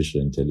artificial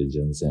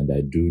intelligence. And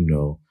I do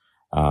know,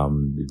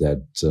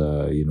 that,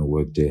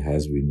 Workday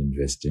has been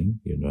investing,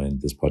 in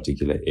this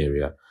particular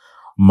area.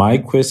 My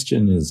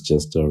question is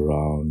just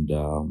around,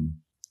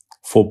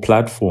 for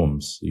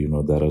platforms,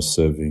 that are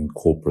serving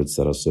corporates,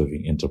 that are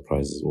serving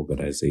enterprises,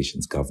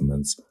 organizations,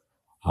 governments,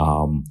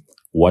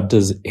 what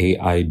does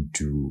AI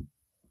do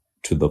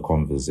to the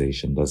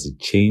conversation? Does it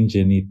change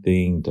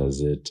anything?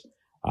 Does it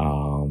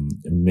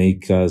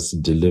make us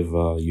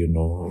deliver,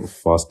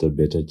 faster,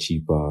 better,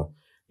 cheaper,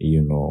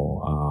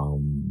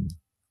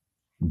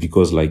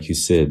 because like you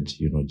said,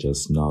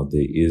 just now,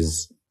 there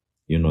is,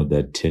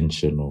 that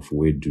tension of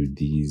where do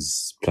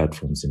these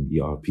platforms and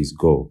ERPs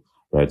go,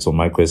 right? So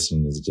my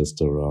question is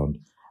just around,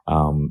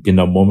 in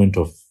a moment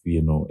of,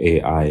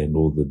 AI and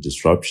all the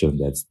disruption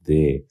that's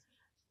there,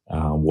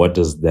 what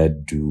does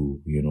that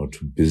do,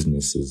 to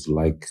businesses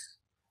like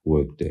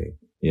Workday?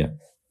 Yeah.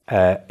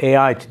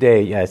 AI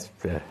today is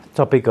a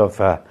topic of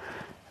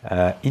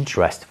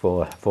interest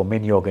for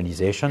many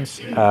organizations.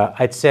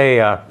 I'd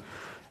say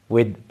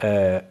with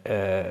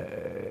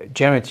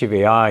generative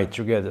AI, it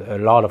triggered a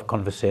lot of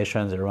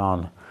conversations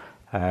around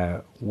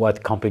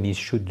what companies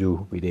should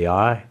do with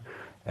AI.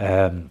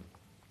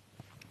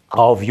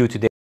 Our view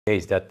today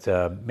is that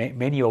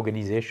many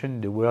organizations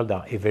in the world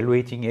are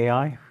evaluating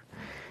AI,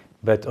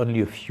 but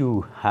only a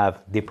few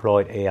have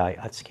deployed AI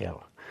at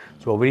scale.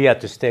 So we're really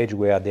at the stage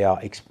where they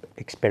are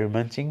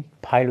experimenting,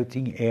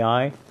 piloting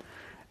AI,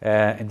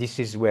 and this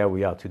is where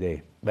we are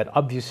today. But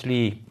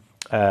obviously,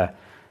 there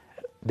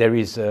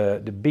is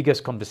the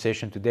biggest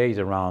conversation today is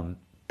around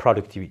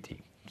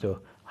productivity. So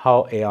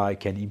how AI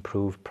can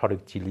improve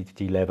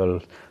productivity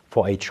level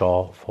for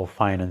HR, for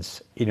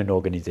finance in an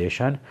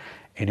organization.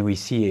 And we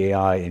see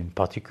AI in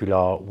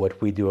particular,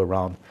 what we do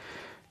around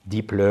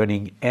deep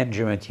learning and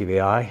generative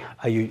AI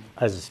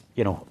as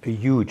a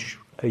huge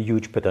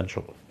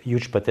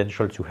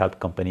potential to help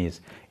companies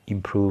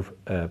improve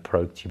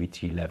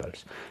productivity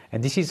levels.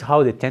 And this is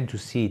how they tend to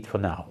see it for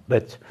now.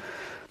 But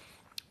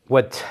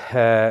what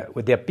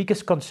their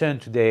biggest concern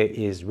today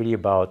is really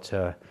about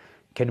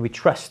can we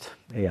trust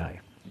AI?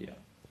 Yeah.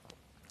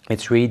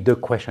 It's really the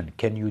question.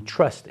 Can you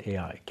trust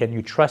AI? Can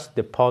you trust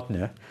the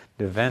partner,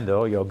 the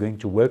vendor you're going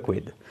to work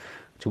with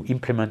to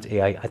implement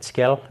AI at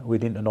scale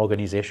within an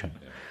organization?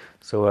 Yeah.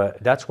 So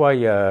that's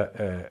why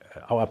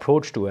our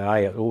approach to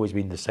AI has always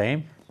been the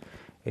same.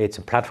 It's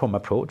a platform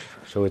approach.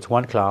 So it's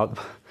one cloud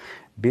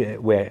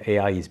where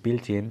AI is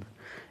built in.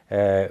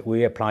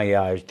 We apply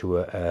AI to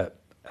a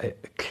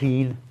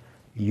clean,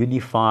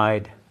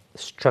 unified,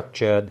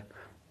 structured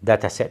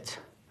data set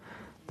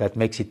that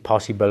makes it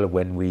possible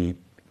when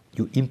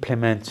you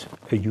implement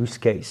a use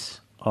case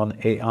on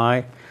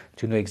AI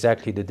to know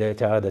exactly the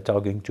data that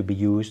are going to be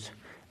used,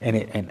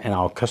 and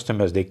our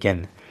customers, they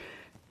can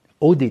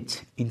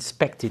audit,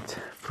 inspect it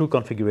through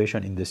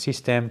configuration in the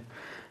system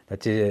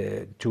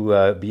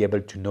to be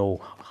able to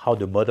know how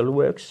the model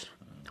works,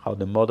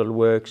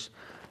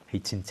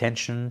 its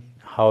intention,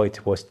 how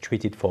it was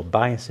treated for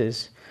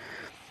biases.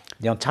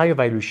 The entire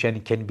value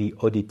chain can be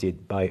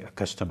audited by a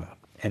customer,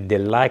 and they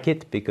like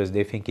it because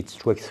they think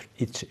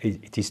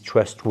it is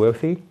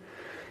trustworthy.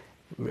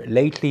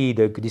 Lately,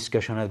 the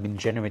discussion has been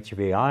generative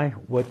AI.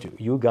 What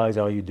you guys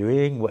are you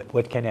doing?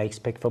 What can I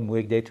expect from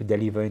Workday to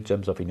deliver in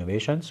terms of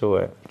innovation?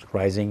 So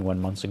Rising 1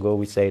 month ago,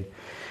 we said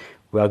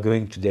we are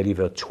going to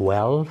deliver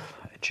 12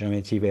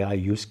 generative AI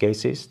use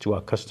cases to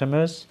our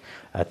customers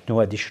at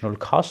no additional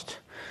cost.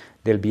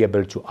 They'll be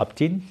able to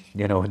opt in.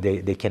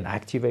 They can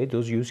activate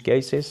those use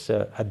cases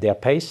at their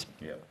pace.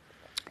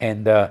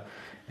 Yeah.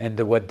 And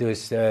what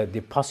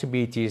the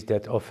possibilities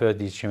that offer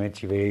these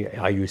generative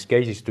AI use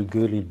cases to go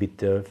a little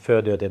bit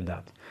further than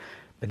that.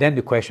 But then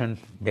the question,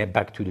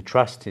 back to the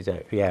trust, is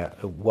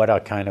what are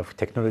kind of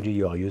technology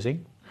you are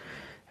using?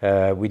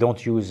 We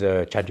don't use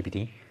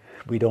ChatGPT.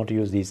 We don't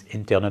use these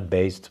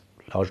internet-based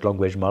large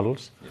language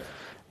models. Yeah.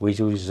 We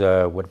use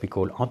what we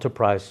call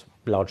enterprise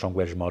large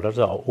language models,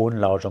 our own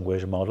large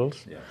language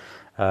models.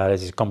 Yeah.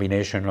 This is a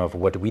combination of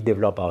what we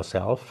develop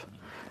ourselves.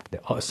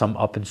 There are some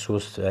open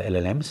source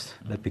LLMs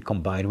that we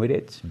combine with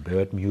it,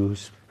 Bird,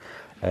 Muse,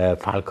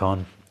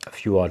 Falcon, a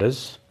few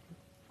others.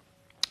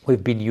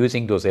 We've been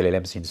using those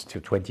LLMs since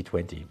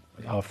 2020.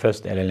 Our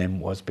first LLM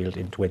was built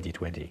in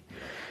 2020.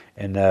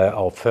 And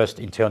our first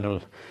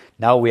internal,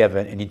 now we have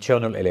an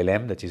internal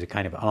LLM that is a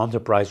kind of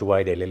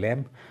enterprise-wide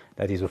LLM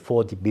that is a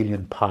 40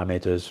 billion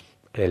parameters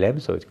LLM,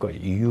 so it's quite a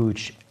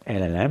huge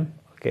LLM,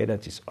 okay,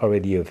 that is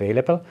already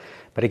available.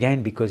 But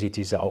again, because it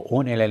is our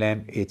own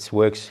LLM, it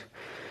works.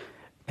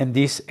 And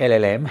this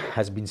LLM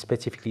has been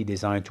specifically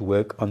designed to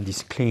work on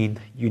this clean,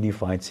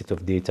 unified set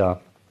of data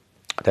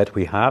that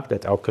we have,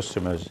 that our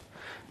customers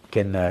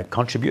can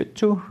contribute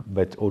to,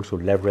 but also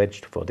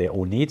leverage for their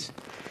own needs.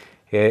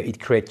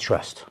 It creates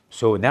trust.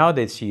 So now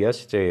they see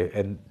us,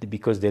 and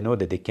because they know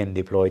that they can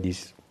deploy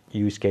these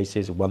use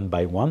cases one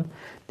by one,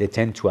 they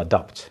tend to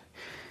adopt.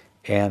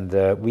 And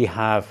we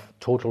have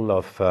total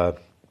of 5,000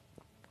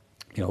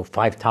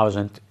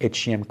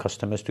 HCM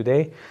customers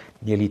today,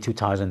 nearly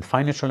 2,000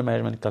 financial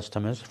management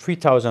customers.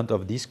 3,000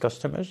 of these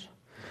customers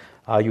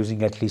are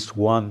using at least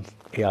one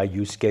AI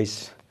use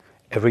case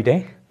every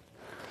day.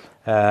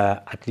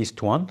 At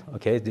least one.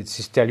 Okay, this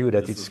is tell you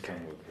that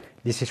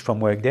this is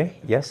from Workday.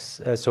 Yes,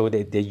 so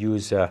they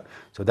use.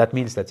 So that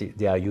means that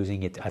they are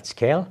using it at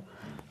scale.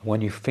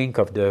 When you think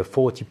of the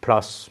 40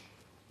 plus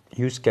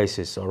use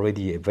cases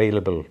already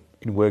available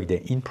in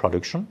Workday in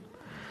production,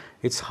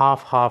 it's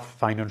half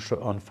financial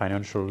on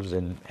financials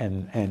and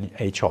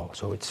HR.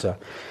 So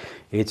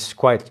it's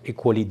quite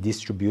equally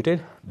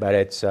distributed, but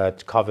it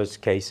covers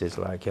cases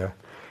like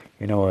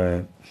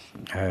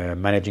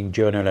managing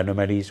journal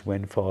anomalies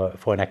when for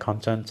an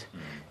accountant.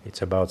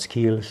 It's about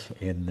skills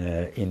in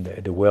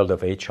the world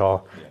of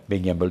HR,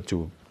 being able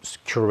to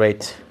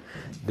curate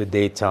the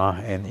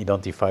data and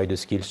identify the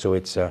skills. So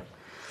it's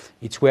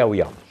where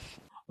we are.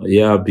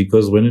 Yeah,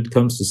 because when it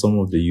comes to some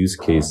of the use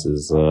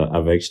cases,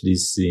 I've actually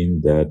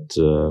seen that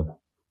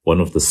one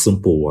of the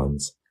simple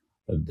ones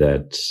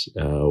that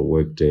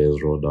Workday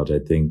has rolled out, I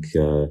think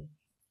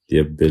the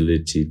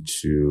ability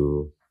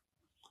to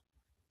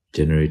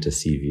generate a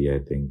CV, I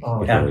think.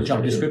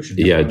 Job description.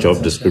 Yeah,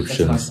 job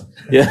descriptions.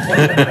 Yeah.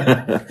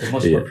 The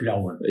most popular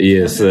one.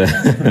 Yes.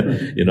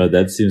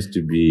 That seems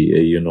to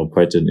be,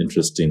 quite an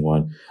interesting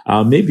one.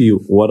 Maybe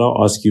what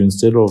I'll ask you,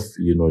 instead of,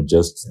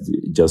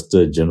 just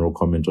a general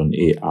comment on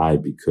AI,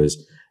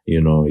 because,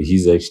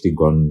 he's actually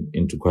gone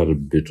into quite a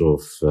bit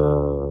of,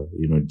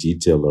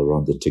 detail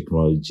around the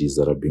technologies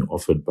that are being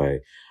offered by,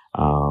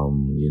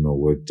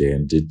 Workday.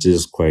 And it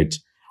is quite,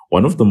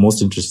 one of the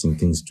most interesting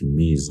things to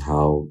me is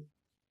how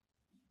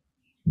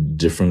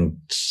different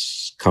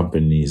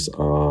companies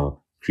are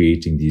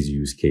creating these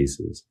use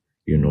cases,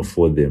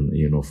 for them,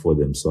 for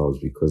themselves,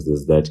 because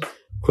there's that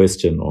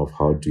question of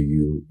how do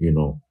you,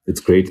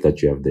 it's great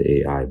that you have the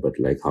AI, but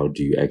like, how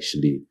do you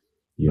actually,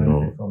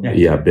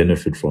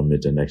 benefit from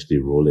it and actually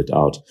roll it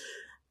out?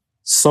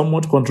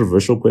 Somewhat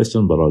controversial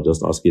question, but I'll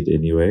just ask it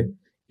anyway.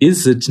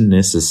 Is it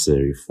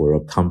necessary for a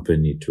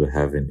company to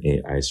have an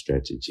AI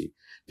strategy?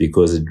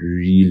 Because it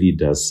really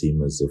does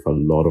seem as if a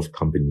lot of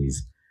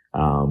companies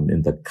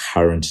in the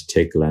current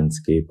tech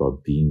landscape are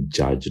being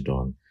judged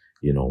on,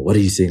 what are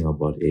you saying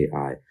about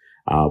AI?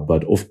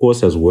 But of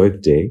course, as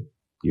Workday,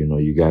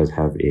 you guys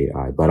have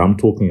AI, but I'm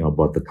talking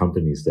about the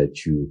companies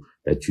that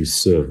you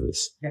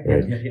service,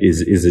 right? Yeah.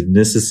 Is it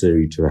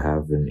necessary to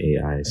have an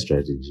AI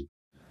strategy?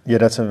 Yeah,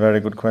 that's a very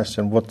good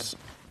question. What's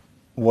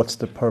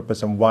the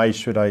purpose and why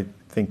should I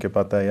think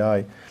about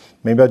AI?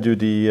 Maybe I'll do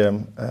the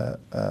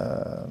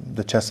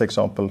chess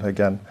example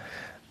again.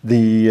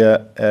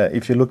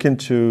 If you look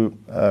into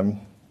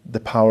the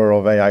power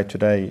of AI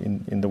today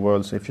in the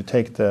world, so if you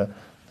take the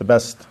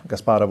best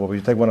Kasparov,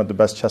 you take one of the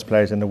best chess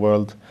players in the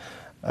world,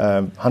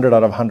 100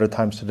 out of 100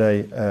 times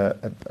today,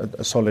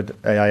 a solid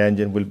AI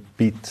engine will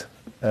beat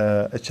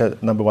a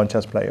number one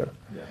chess player.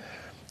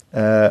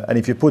 Yeah. And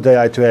if you put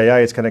AI to AI,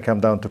 it's going to come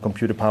down to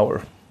computer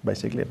power,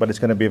 basically. But it's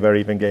going to be a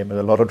very even game with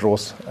a lot of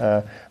draws.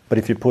 But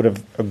if you put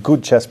a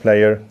good chess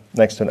player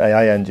next to an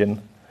AI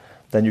engine,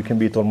 then you can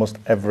beat almost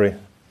every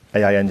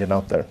AI engine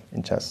out there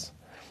in chess.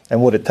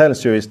 And what it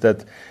tells you is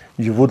that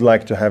you would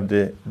like to have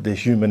the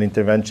human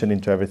intervention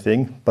into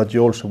everything, but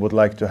you also would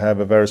like to have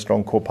a very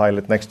strong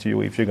co-pilot next to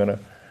you if you're going to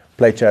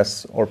play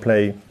chess or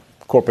play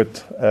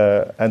corporate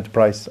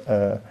enterprise.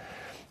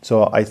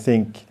 So I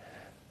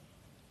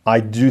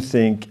do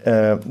think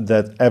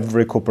that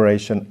every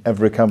corporation,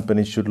 every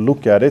company should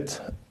look at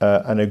it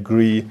and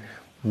agree,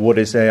 what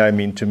does AI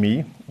mean to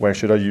me? Where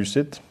should I use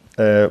it?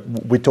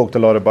 We talked a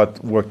lot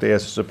about Workday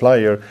as a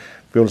supplier.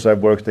 We also have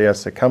Workday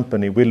as a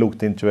company. We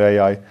looked into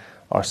AI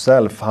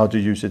ourselves, how to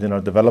use it in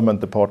our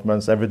development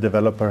departments. Every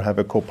developer have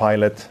a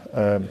co-pilot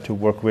to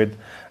work with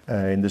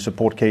in the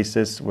support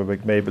cases, where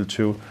we're able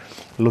to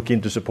look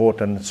into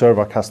support and serve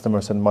our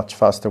customers in a much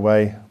faster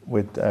way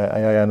with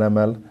AI and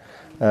ML.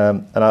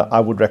 And I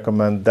would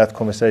recommend that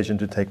conversation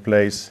to take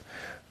place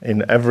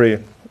in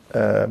every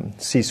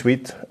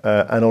C-suite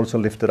and also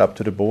lift it up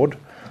to the board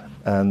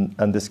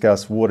and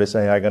discuss, what is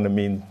AI going to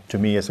mean to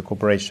me as a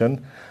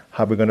corporation,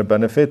 how we're going to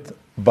benefit,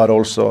 but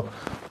also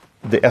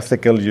the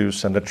ethical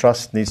use and the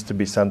trust needs to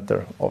be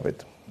center of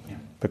it. Yeah.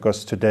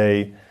 Because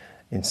today,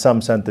 in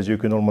some centers, you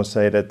can almost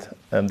say that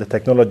the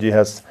technology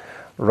has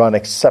run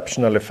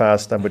exceptionally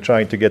fast, and we're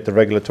trying to get the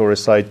regulatory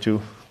side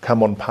to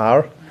come on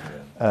par.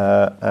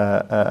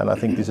 And I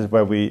think this is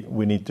where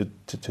we need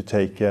to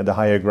take the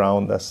higher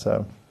ground as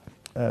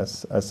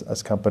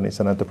companies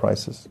and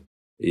enterprises.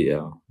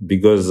 Yeah,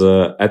 because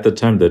at the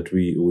time that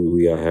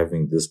we are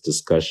having this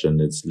discussion,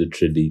 it's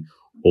literally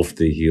off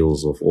the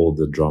heels of all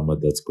the drama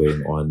that's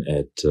going on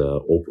at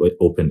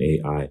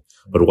OpenAI.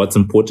 But what's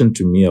important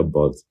to me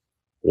about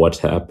what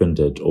happened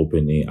at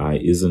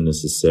OpenAI isn't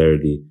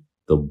necessarily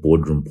the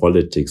boardroom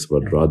politics,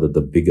 but rather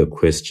the bigger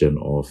question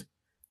of,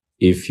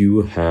 if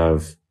you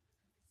have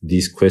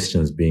these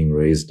questions being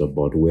raised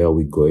about where are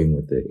we going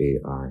with the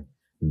AI,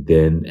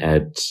 then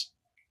at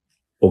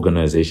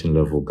organization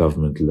level,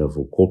 government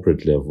level,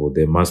 corporate level,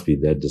 there must be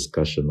that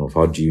discussion of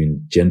how do you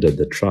engender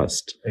the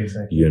trust,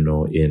 exactly,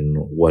 in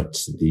what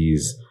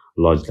these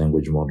large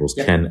language models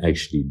can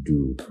actually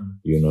do.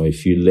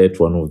 If you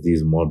let one of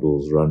these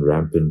models run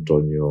rampant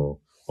on your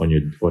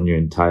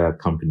entire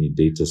company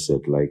data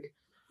set, like,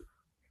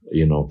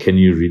 can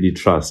you really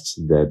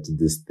trust that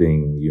this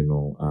thing,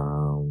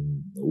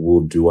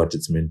 will do what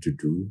it's meant to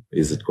do?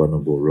 Is it going to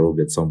go rogue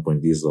at some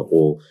point? These are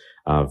all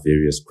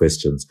various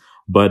questions.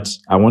 But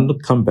I want to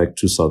come back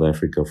to South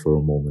Africa for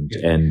a moment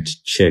and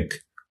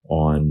check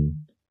on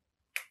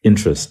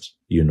interest,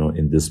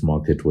 in this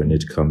market when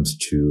it comes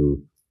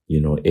to,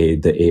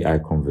 the AI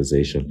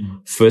conversation. Mm-hmm.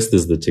 First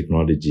is the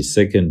technology.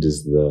 Second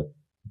is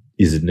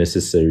is it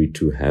necessary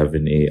to have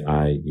an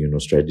AI,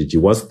 strategy?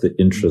 What's the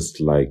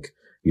interest like,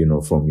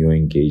 from your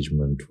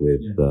engagement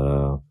with,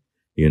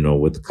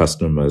 with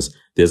customers?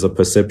 There's a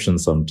perception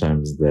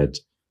sometimes that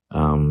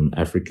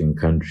African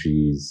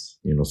countries,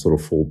 sort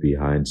of fall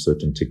behind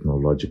certain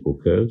technological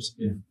curves.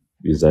 Yeah.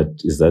 Is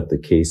that the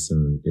case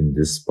in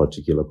this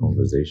particular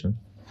conversation?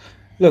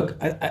 Look,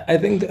 I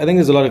think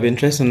there's a lot of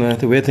interest, and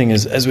the weird thing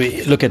is, as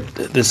we look at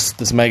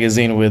this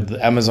magazine with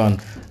Amazon,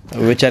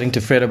 we were chatting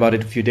to Fred about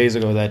it a few days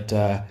ago,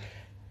 that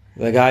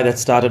the guy that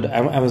started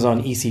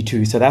Amazon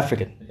EC2, South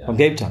African, from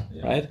Cape Town,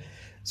 right?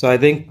 So I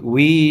think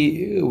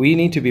we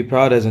need to be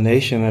proud as a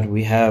nation that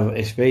we have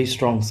a very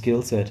strong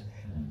skill set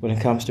when it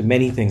comes to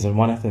many things, and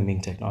one of them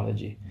being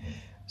technology.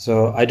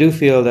 So I do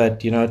feel that,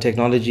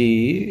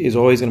 technology is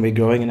always going to be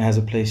growing and has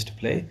a place to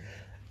play.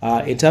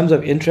 In terms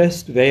of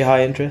interest, very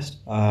high interest.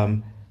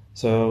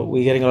 So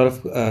we're getting a lot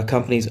of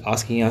companies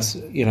asking us,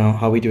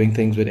 how we're doing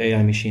things with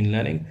AI machine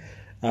learning.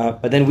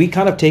 But then we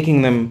kind of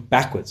taking them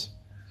backwards,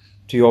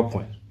 to your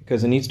point,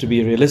 because it needs to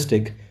be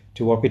realistic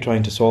to what we're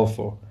trying to solve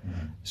for.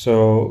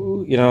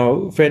 So,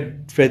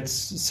 Fred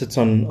sits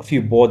on a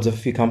few boards of a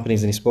few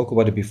companies, and he spoke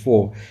about it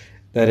before,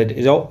 that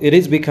it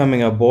is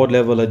becoming a board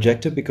level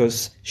objective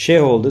because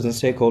shareholders and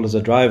stakeholders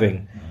are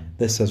driving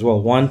this as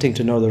well, wanting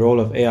to know the role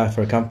of AI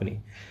for a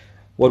company.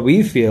 What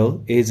we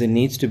feel is it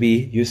needs to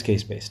be use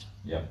case based.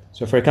 Yeah.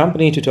 So for a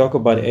company to talk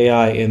about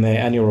AI in their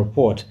annual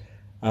report,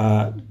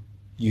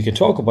 you can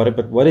talk about it,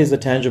 but what is the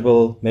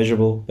tangible,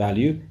 measurable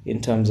value in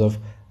terms of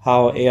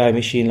how AI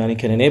machine learning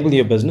can enable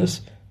your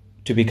business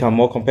to become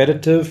more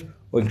competitive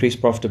or increase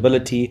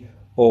profitability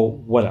or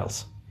what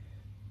else?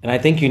 And I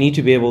think you need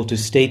to be able to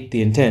state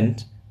the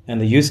intent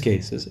and the use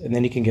cases, and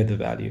then you can get the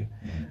value.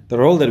 The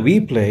role that we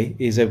play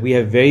is that we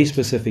have very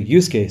specific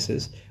use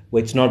cases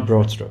where it's not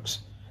broad strokes.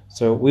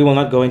 So we will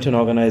not go into an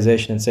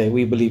organization and say,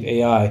 we believe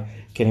AI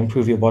can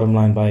improve your bottom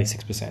line by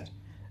 6%.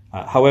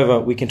 However,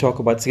 we can talk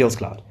about Sales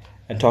Cloud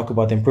and talk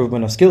about the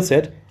improvement of skill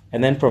set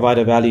and then provide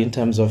a value in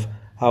terms of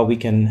how we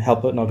can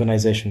help an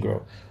organization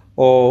grow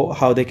or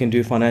how they can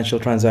do financial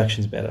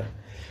transactions better.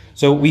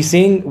 So we're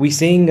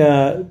seeing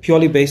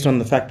purely based on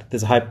the fact that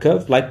there's a hype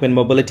curve, like when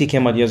mobility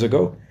came out years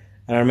ago.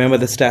 And I remember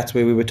the stats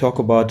where we would talk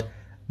about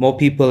more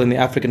people in the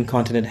African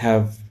continent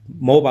have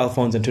mobile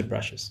phones and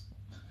toothbrushes.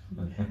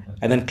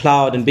 And then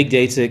cloud and big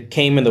data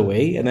came in the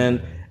way, and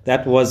then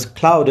that was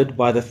clouded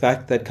by the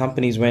fact that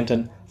companies went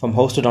from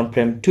hosted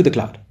on-prem to the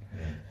cloud.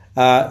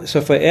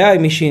 So for AI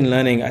machine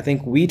learning, I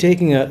think we're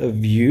taking a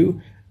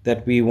view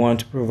that we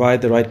want to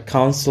provide the right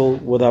counsel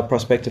with our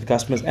prospective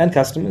customers and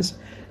customers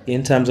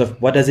in terms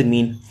of what does it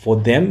mean for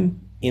them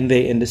in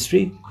their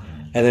industry,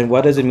 and then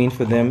what does it mean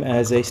for them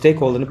as a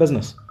stakeholder in a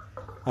business.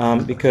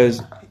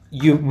 Because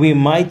we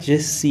might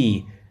just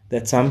see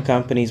that some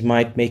companies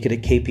might make it a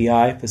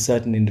KPI for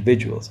certain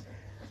individuals,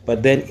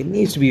 but then it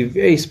needs to be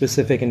very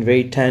specific and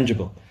very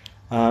tangible.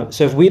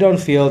 So if we don't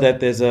feel that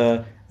there's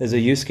a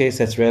use case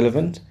that's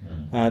relevant,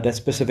 that's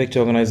specific to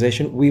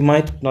organization, we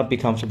might not be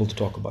comfortable to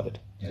talk about it.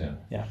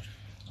 Yeah.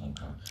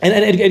 Okay.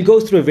 And it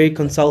goes through a very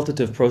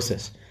consultative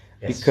process.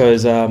 Yes.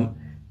 Because,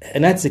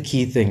 and that's the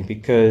key thing,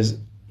 because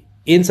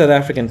in South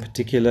Africa in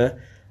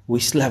particular, we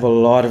still have a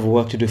lot of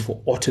work to do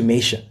for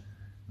automation,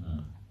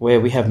 where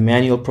we have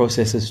manual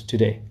processes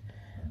today.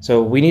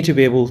 So we need to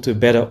be able to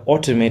better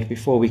automate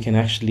before we can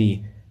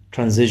actually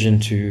transition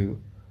to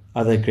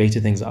other greater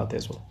things out there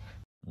as well.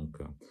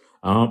 Okay.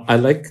 I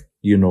like,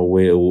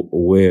 where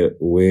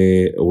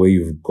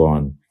you've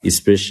gone,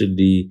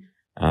 especially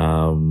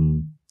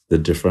the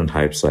different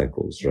hype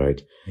cycles,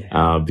 right?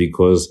 Yeah.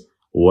 Because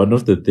one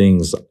of the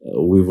things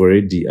we've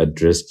already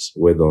addressed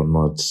whether or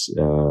not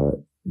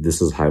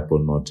this is hype or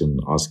not, and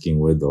asking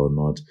whether or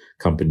not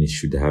companies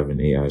should have an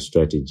AI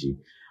strategy.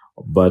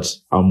 But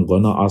I'm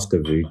going to ask a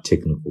very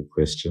technical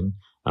question.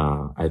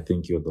 I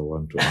think you're the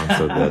one to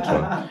answer that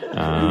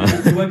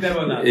one. You work that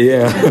one out.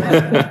 Yeah.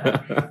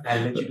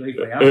 I'll let you do it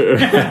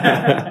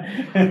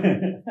for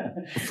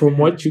you. From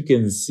what you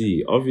can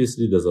see,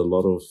 obviously there's a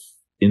lot of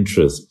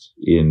interest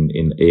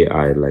in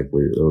AI, like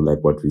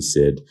what we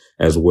said.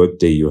 As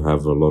Workday, you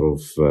have a lot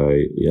of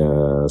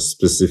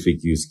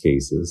specific use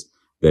cases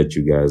that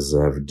you guys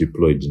have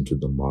deployed into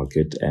the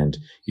market, and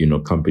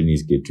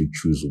companies get to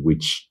choose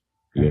which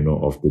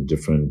of the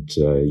different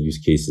use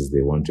cases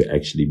they want to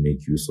actually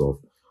make use of.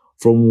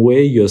 From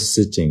where you're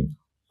sitting,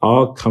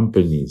 are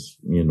companies,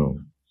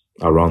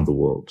 around the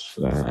world,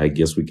 I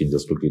guess we can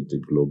just look at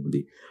it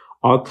globally,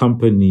 are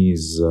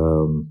companies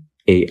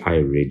AI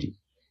ready?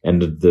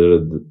 And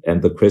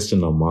the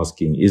question I'm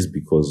asking is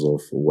because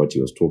of what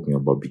you was talking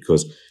about.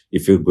 Because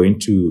if you're going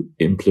to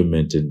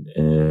implement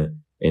an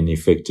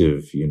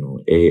effective,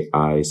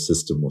 AI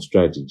system or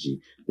strategy,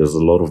 there's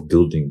a lot of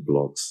building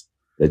blocks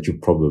that you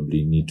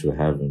probably need to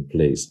have in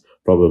place.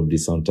 Probably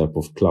some type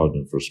of cloud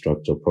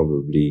infrastructure,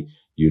 probably,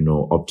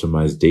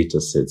 optimized data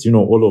sets,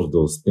 all of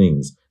those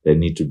things that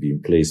need to be in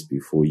place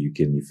before you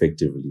can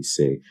effectively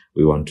say,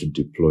 we want to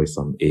deploy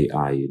some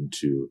AI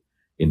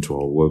into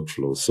our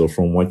workflow. So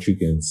from what you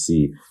can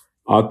see,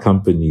 are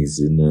companies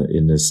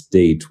in a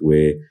state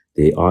where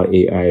they are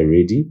AI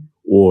ready,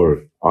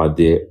 or are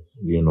there,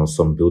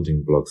 some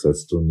building blocks that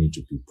still need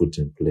to be put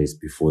in place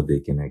before they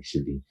can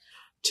actually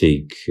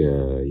take,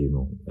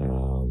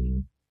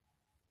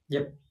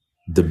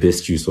 the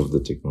best use of the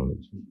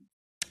technology?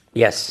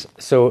 Yes.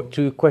 So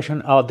to your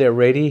question, are they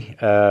ready?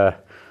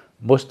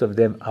 Most of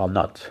them are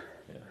not.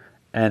 Yeah.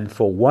 And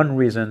for one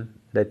reason,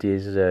 that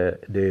is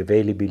the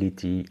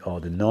availability or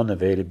the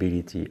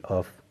non-availability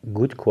of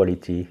good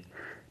quality,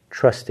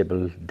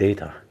 trustable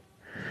data.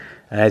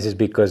 And this is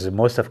because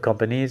most of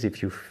companies,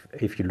 if you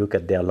look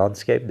at their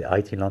landscape, the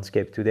IT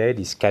landscape today,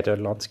 the scattered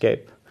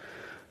landscape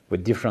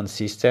with different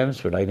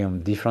systems relying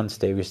on different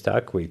stereo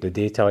stack, where the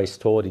data is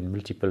stored in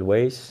multiple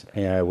ways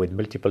with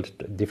multiple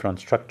different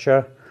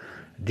structure.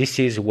 This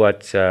is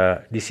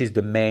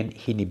the main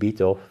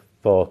inhibitor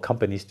for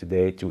companies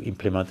today to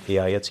implement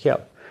AI at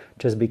scale.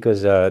 Just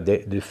because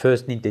the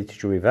first need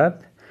to event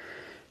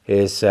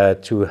is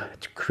to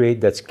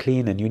create that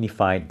clean and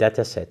unified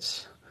data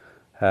sets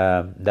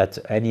that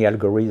any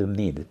algorithm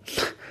need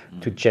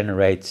to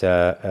generate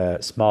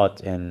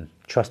smart and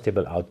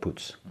trustable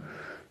outputs.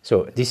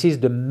 So this is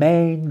the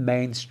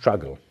main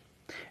struggle,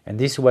 and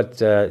this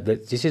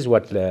is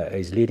what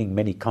is leading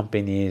many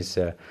companies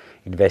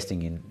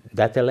investing in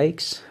data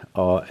lakes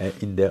or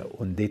in their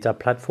own data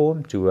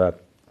platform to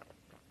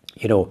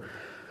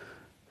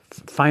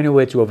find a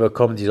way to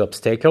overcome this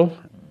obstacle.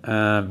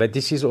 But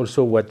this is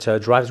also what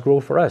drives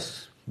growth for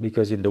us,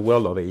 because in the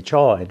world of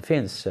HR and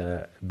finance,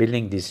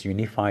 building these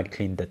unified,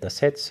 clean data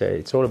sets,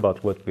 it's all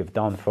about what we've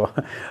done for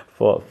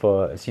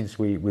since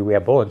we were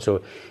born.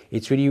 So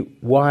it's really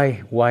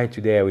why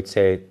today I would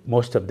say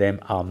most of them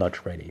are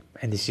not ready.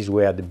 And this is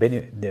where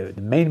the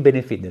main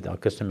benefit that our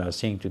customers are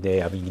seeing today,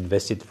 having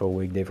invested for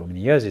Workday for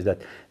many years, is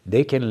that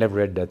they can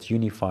leverage that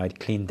unified,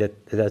 clean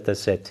data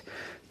set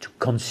to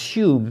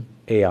consume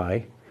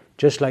AI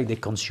just like they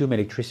consume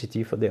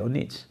electricity for their own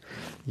needs.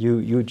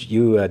 You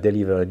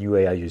deliver a new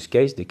AI use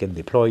case, they can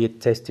deploy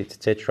it, test it,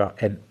 etc.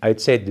 And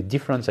I'd say the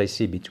difference I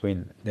see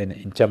between then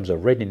in terms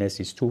of readiness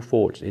is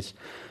twofold. It's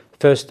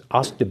first,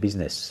 ask the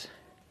business.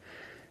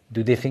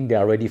 Do they think they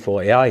are ready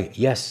for AI?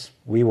 Yes,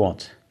 we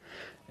want.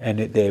 And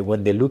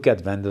when they look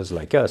at vendors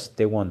like us,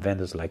 they want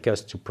vendors like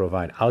us to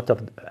provide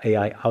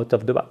AI out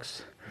of the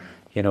box.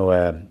 They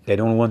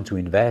don't want to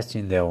invest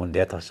in their own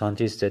data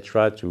scientists,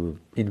 etc., to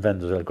invent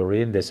those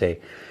algorithms. They say,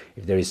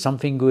 if there is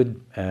something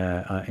good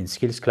in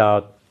Skills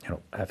Cloud,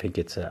 I think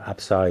it's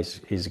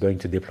Upsize is going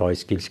to deploy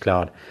Skills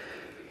Cloud.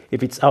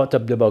 If it's out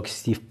of the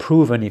box, if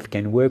proven, if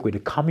can work with a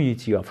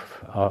community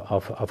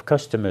of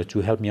customers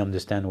to help me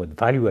understand what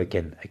value I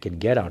can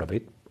get out of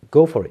it,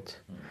 go for it.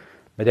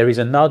 But there is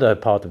another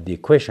part of the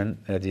equation,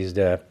 that is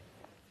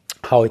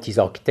how it is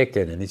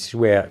architected, and it's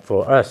where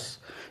for us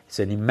it's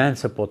an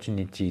immense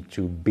opportunity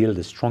to build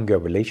a stronger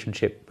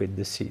relationship with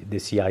the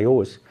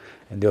CIOs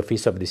and the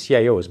office of the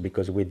CIOs,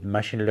 because with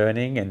machine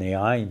learning and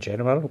AI in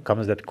general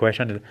comes that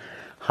question: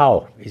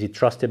 how is it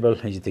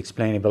trustable? Is it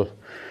explainable?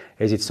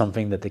 Is it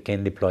something that they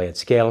can deploy at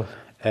scale?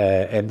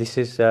 And this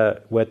is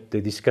what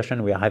the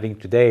discussion we are having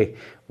today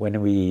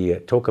when we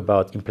talk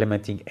about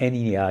implementing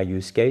any AI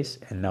use case,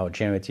 and now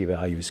generative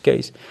AI use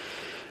case.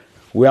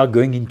 We are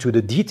going into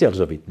the details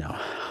of it now.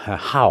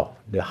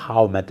 The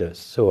how matters.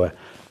 So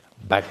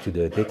back to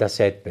the data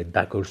set, but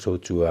back also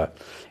to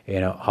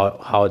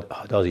how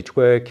does it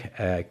work?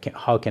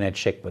 How can I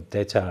check what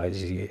data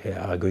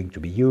are going to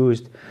be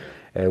used?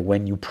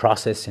 When you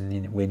process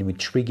when we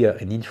trigger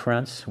an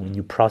inference, when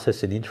you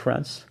process an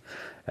inference,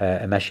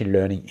 a machine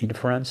learning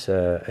inference,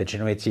 a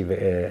generative,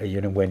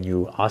 when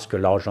you ask a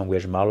large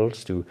language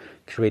models to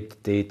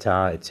create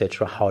data,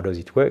 etc., how does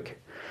it work?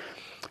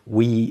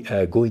 We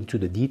go into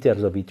the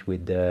details of it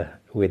with the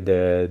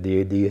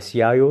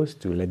CIOs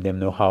to let them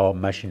know how our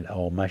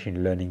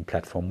machine learning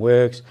platform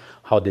works,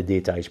 how the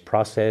data is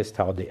processed,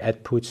 how the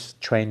outputs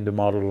train the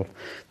model,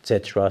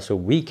 etc. So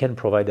we can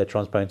provide that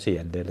transparency,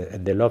 and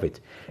they love it.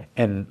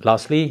 And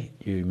lastly,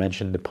 you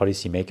mentioned the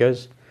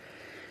policymakers,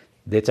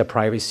 data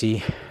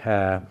privacy,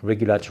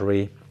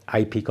 regulatory,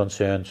 IP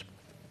concerns,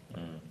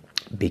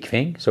 big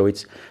thing. So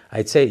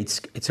I'd say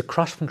it's a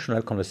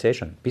cross-functional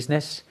conversation.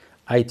 Business,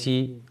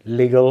 IT,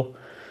 legal,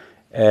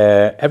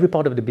 every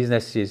part of the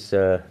business is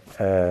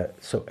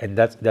and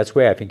that's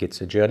where I think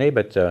it's a journey.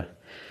 But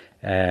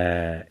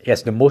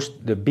yes,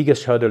 the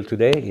biggest hurdle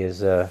today is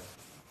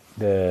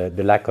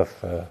the lack of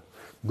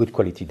good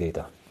quality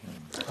data.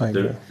 I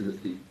agree.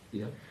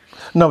 Yeah.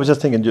 No, I was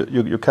just thinking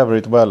you cover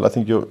it well. I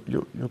think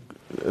you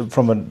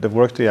from the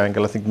Workday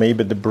angle, I think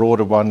maybe the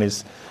broader one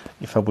is,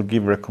 if I would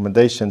give a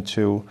recommendation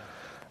to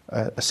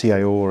a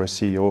CIO or a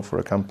CEO for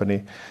a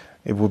company,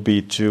 it would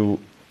be to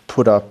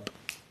put up.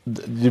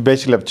 You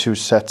basically have two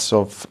sets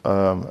of.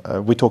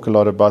 We talk a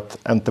lot about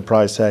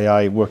enterprise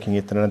AI working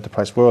in an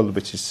enterprise world,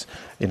 which is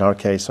in our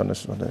case on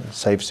a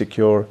safe,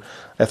 secure,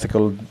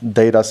 ethical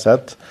data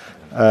set.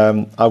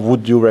 I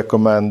would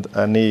recommend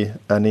any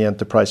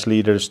enterprise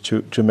leaders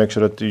to make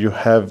sure that you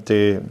have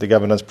the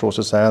governance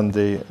process and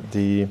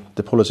the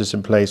policies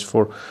in place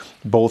for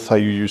both how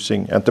you're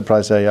using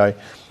enterprise AI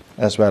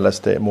as well as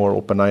the more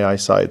open AI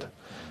side,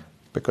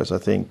 because I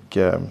think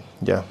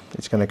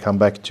it's going to come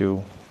back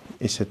to,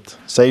 is it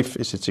safe,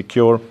 is it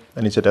secure,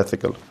 and is it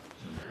ethical?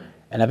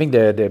 And I think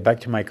back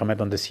to my comment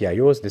on the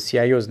CIOs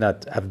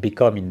that have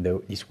become in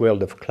this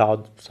world of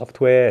cloud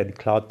software and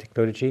cloud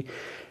technology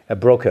a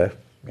broker.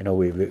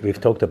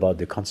 We've talked about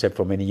the concept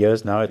for many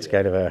years now. It's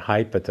kind of a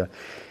hype, but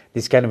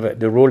this kind of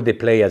the role they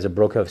play as a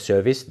broker of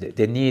service.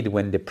 They need,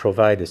 when they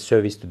provide a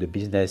service to the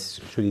business,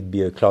 should it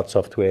be a cloud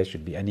software,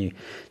 should be any,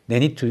 they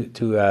need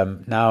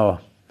to now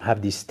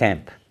have this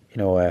stamp.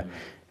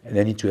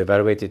 They need to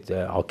evaluate it,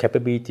 our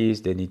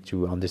capabilities. They need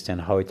to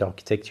understand how it's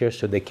architecture,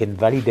 so they can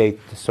validate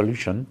the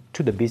solution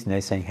to the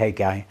business, saying, "Hey,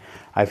 guy,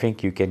 I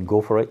think you can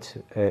go for it,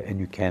 and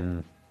you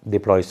can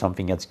deploy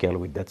something at scale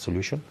with that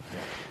solution."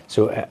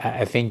 So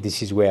I think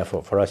this is where,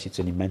 for us, it's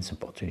an immense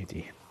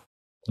opportunity.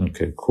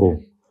 Okay, cool.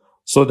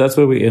 So that's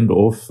where we end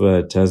off.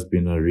 It has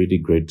been a really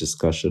great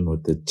discussion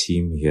with the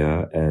team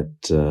here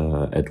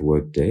at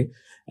Workday.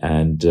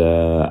 And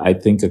I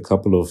think a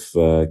couple of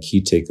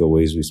key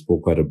takeaways. We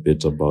spoke quite a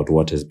bit about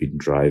what has been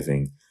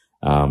driving,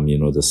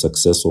 the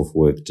success of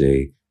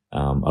Workday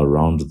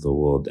around the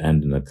world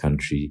and in a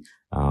country,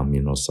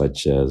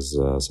 such as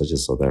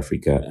South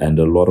Africa. And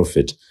a lot of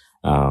it,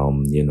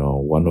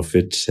 one of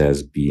it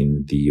has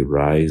been the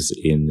rise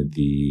in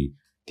the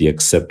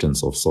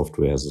acceptance of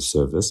software as a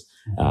service,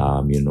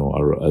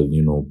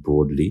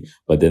 broadly.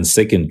 But then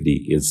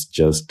secondly, it's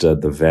just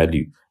the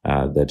value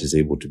that is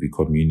able to be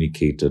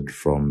communicated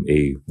from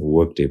a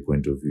Workday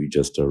point of view,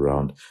 just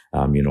around,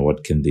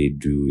 what can they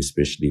do,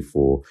 especially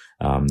for,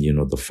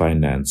 the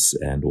finance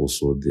and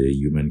also the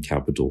human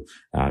capital,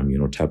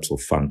 types of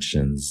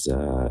functions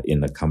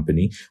in a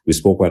company. We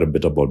spoke quite a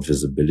bit about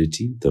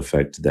visibility, the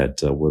fact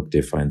that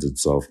Workday finds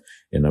itself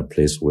in a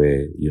place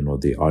where,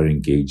 they are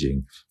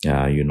engaging,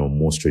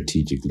 more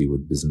strategically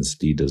with business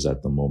leaders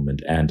at the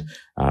moment and,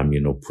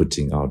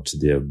 putting out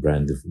their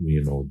brand,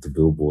 the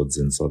billboards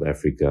in South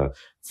Africa,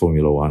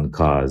 Formula One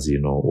cars,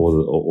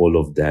 all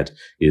of that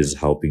is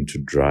helping to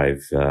drive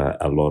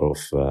a lot of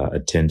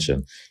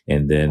attention.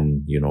 And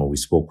then, we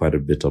spoke quite a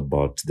bit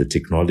about the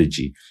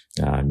technology,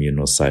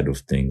 side of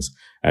things.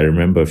 I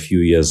remember a few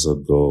years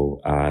ago,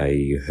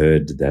 I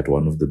heard that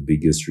one of the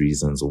biggest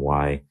reasons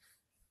why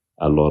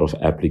a lot of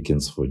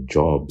applicants for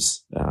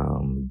jobs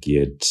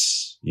get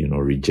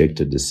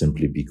rejected is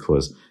simply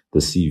because the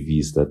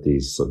CVs that they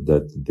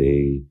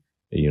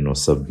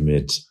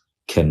submit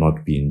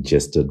cannot be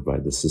ingested by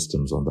the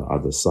systems on the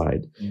other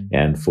side. Mm-hmm.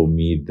 And for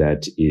me,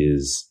 that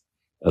is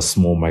a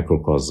small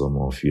microcosm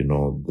of,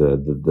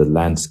 the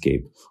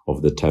landscape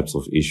of the types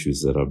of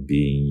issues that are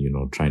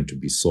being, trying to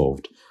be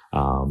solved,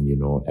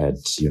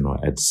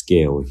 at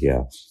scale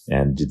here.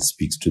 And it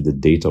speaks to the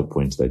data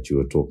point that you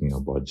were talking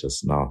about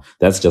just now.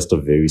 That's just a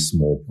very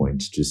small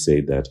point to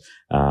say that,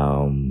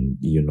 on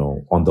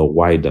the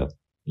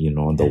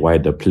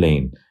wider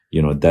plane,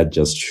 that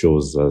just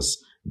shows us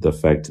the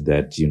fact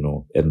that,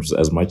 and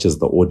as much as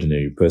the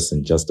ordinary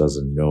person just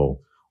doesn't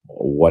know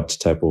what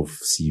type of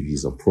CV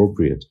is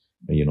appropriate,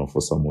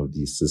 for some of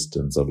these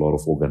systems, a lot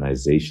of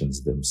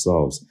organizations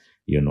themselves,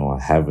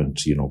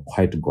 haven't,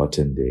 quite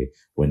gotten there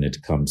when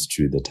it comes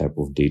to the type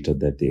of data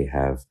that they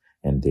have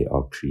and they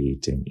are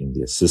creating in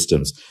their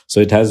systems. So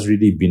it has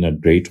really been a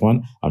great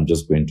one. I'm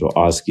just going to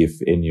ask if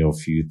any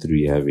of you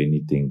three have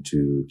anything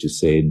to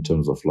say in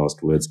terms of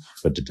last words,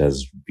 but it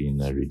has been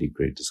a really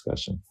great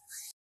discussion.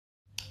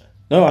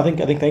 No, I think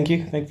thank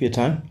you. Thank you for your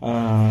time.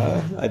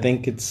 I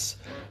think it's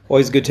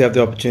always good to have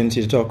the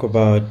opportunity to talk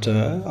about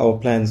our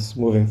plans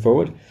moving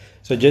forward.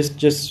 So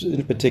just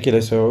in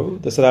particular, so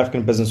the South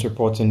African business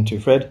reports into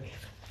Fred.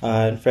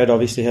 Fred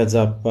obviously heads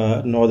up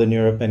Northern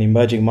Europe and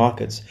emerging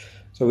markets.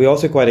 So we're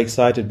also quite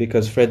excited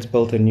because Fred's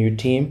built a new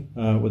team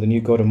with a new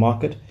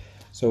go-to-market.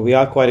 So we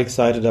are quite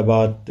excited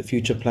about the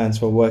future plans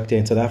for Workday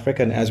in South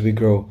Africa and as we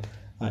grow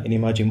in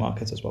emerging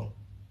markets as well.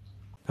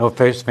 Oh,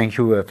 first, thank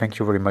you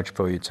very much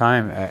for your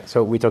time.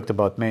 So we talked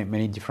about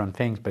many different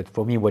things, but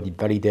for me, what it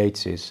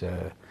validates is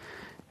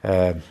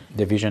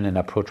the vision and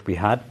approach we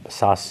had.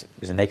 SaaS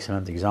is an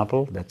excellent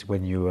example. That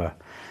when you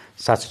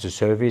SaaS as a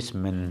service,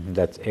 mean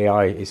that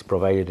AI is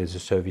provided as a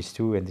service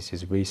too, and this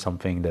is really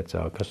something that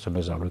our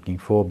customers are looking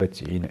for.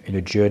 But in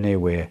a journey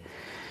where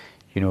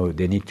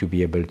they need to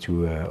be able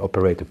to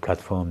operate a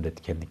platform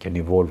that can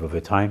evolve over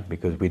time,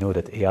 because we know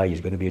that AI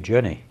is going to be a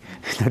journey.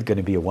 It's not going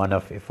to be a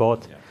one-off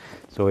effort. Yeah.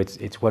 So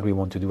it's what we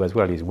want to do as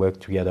well, is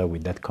work together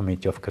with that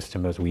community of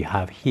customers we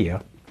have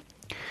here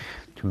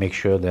to make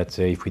sure that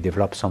if we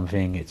develop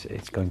something,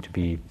 it's going to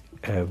be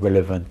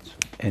relevant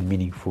and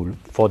meaningful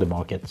for the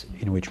market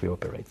in which we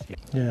operate.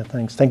 Yeah,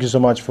 thanks. Thank you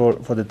so much for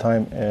the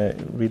time.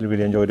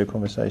 Really enjoyed the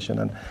conversation,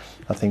 and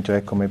I think to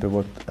echo maybe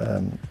what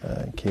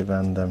Kiv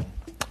and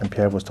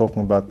Pierre was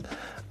talking about,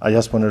 I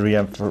just want to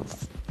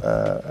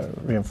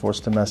reinforce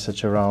the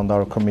message around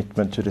our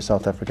commitment to the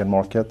South African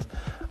market.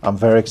 I'm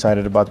very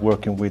excited about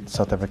working with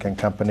South African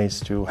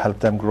companies to help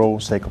them grow,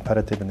 stay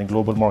competitive in the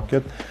global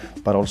market,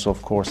 but also,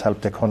 of course,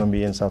 help the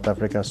economy in South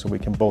Africa so we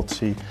can both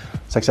see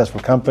successful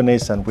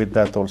companies and with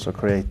that also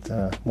create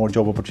more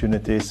job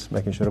opportunities,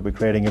 making sure that we're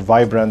creating a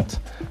vibrant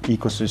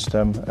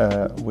ecosystem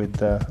with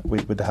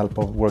the help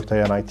of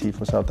Workday and IT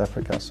for South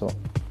Africa. So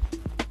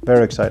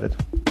very excited.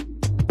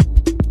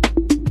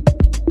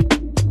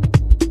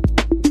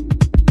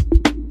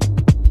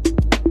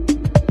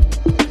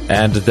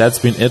 And that's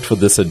been it for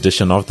this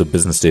edition of the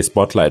Business Day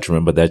Spotlight.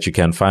 Remember that you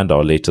can find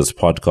our latest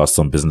podcast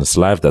on Business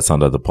Live. That's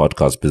under the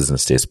podcast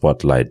Business Day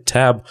Spotlight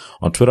tab.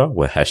 On Twitter,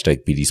 we're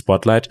 #BD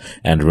Spotlight.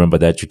 And remember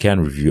that you can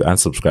review and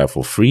subscribe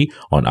for free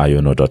on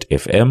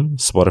iono.fm,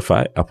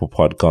 Spotify, Apple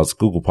Podcasts,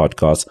 Google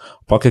Podcasts,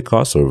 Pocket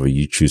Casts, or wherever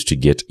you choose to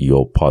get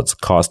your pods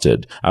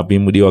casted. I've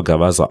been Mudiwa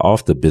Gavaza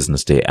of the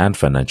Business Day and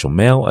Financial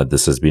Mail, and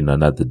this has been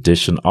another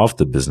edition of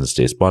the Business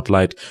Day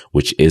Spotlight,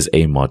 which is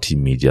a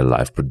multimedia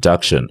live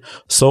production.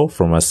 So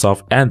from myself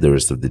and the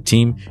rest of the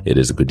team, it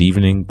is good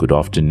evening, good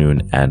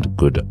afternoon, and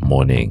good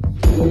morning.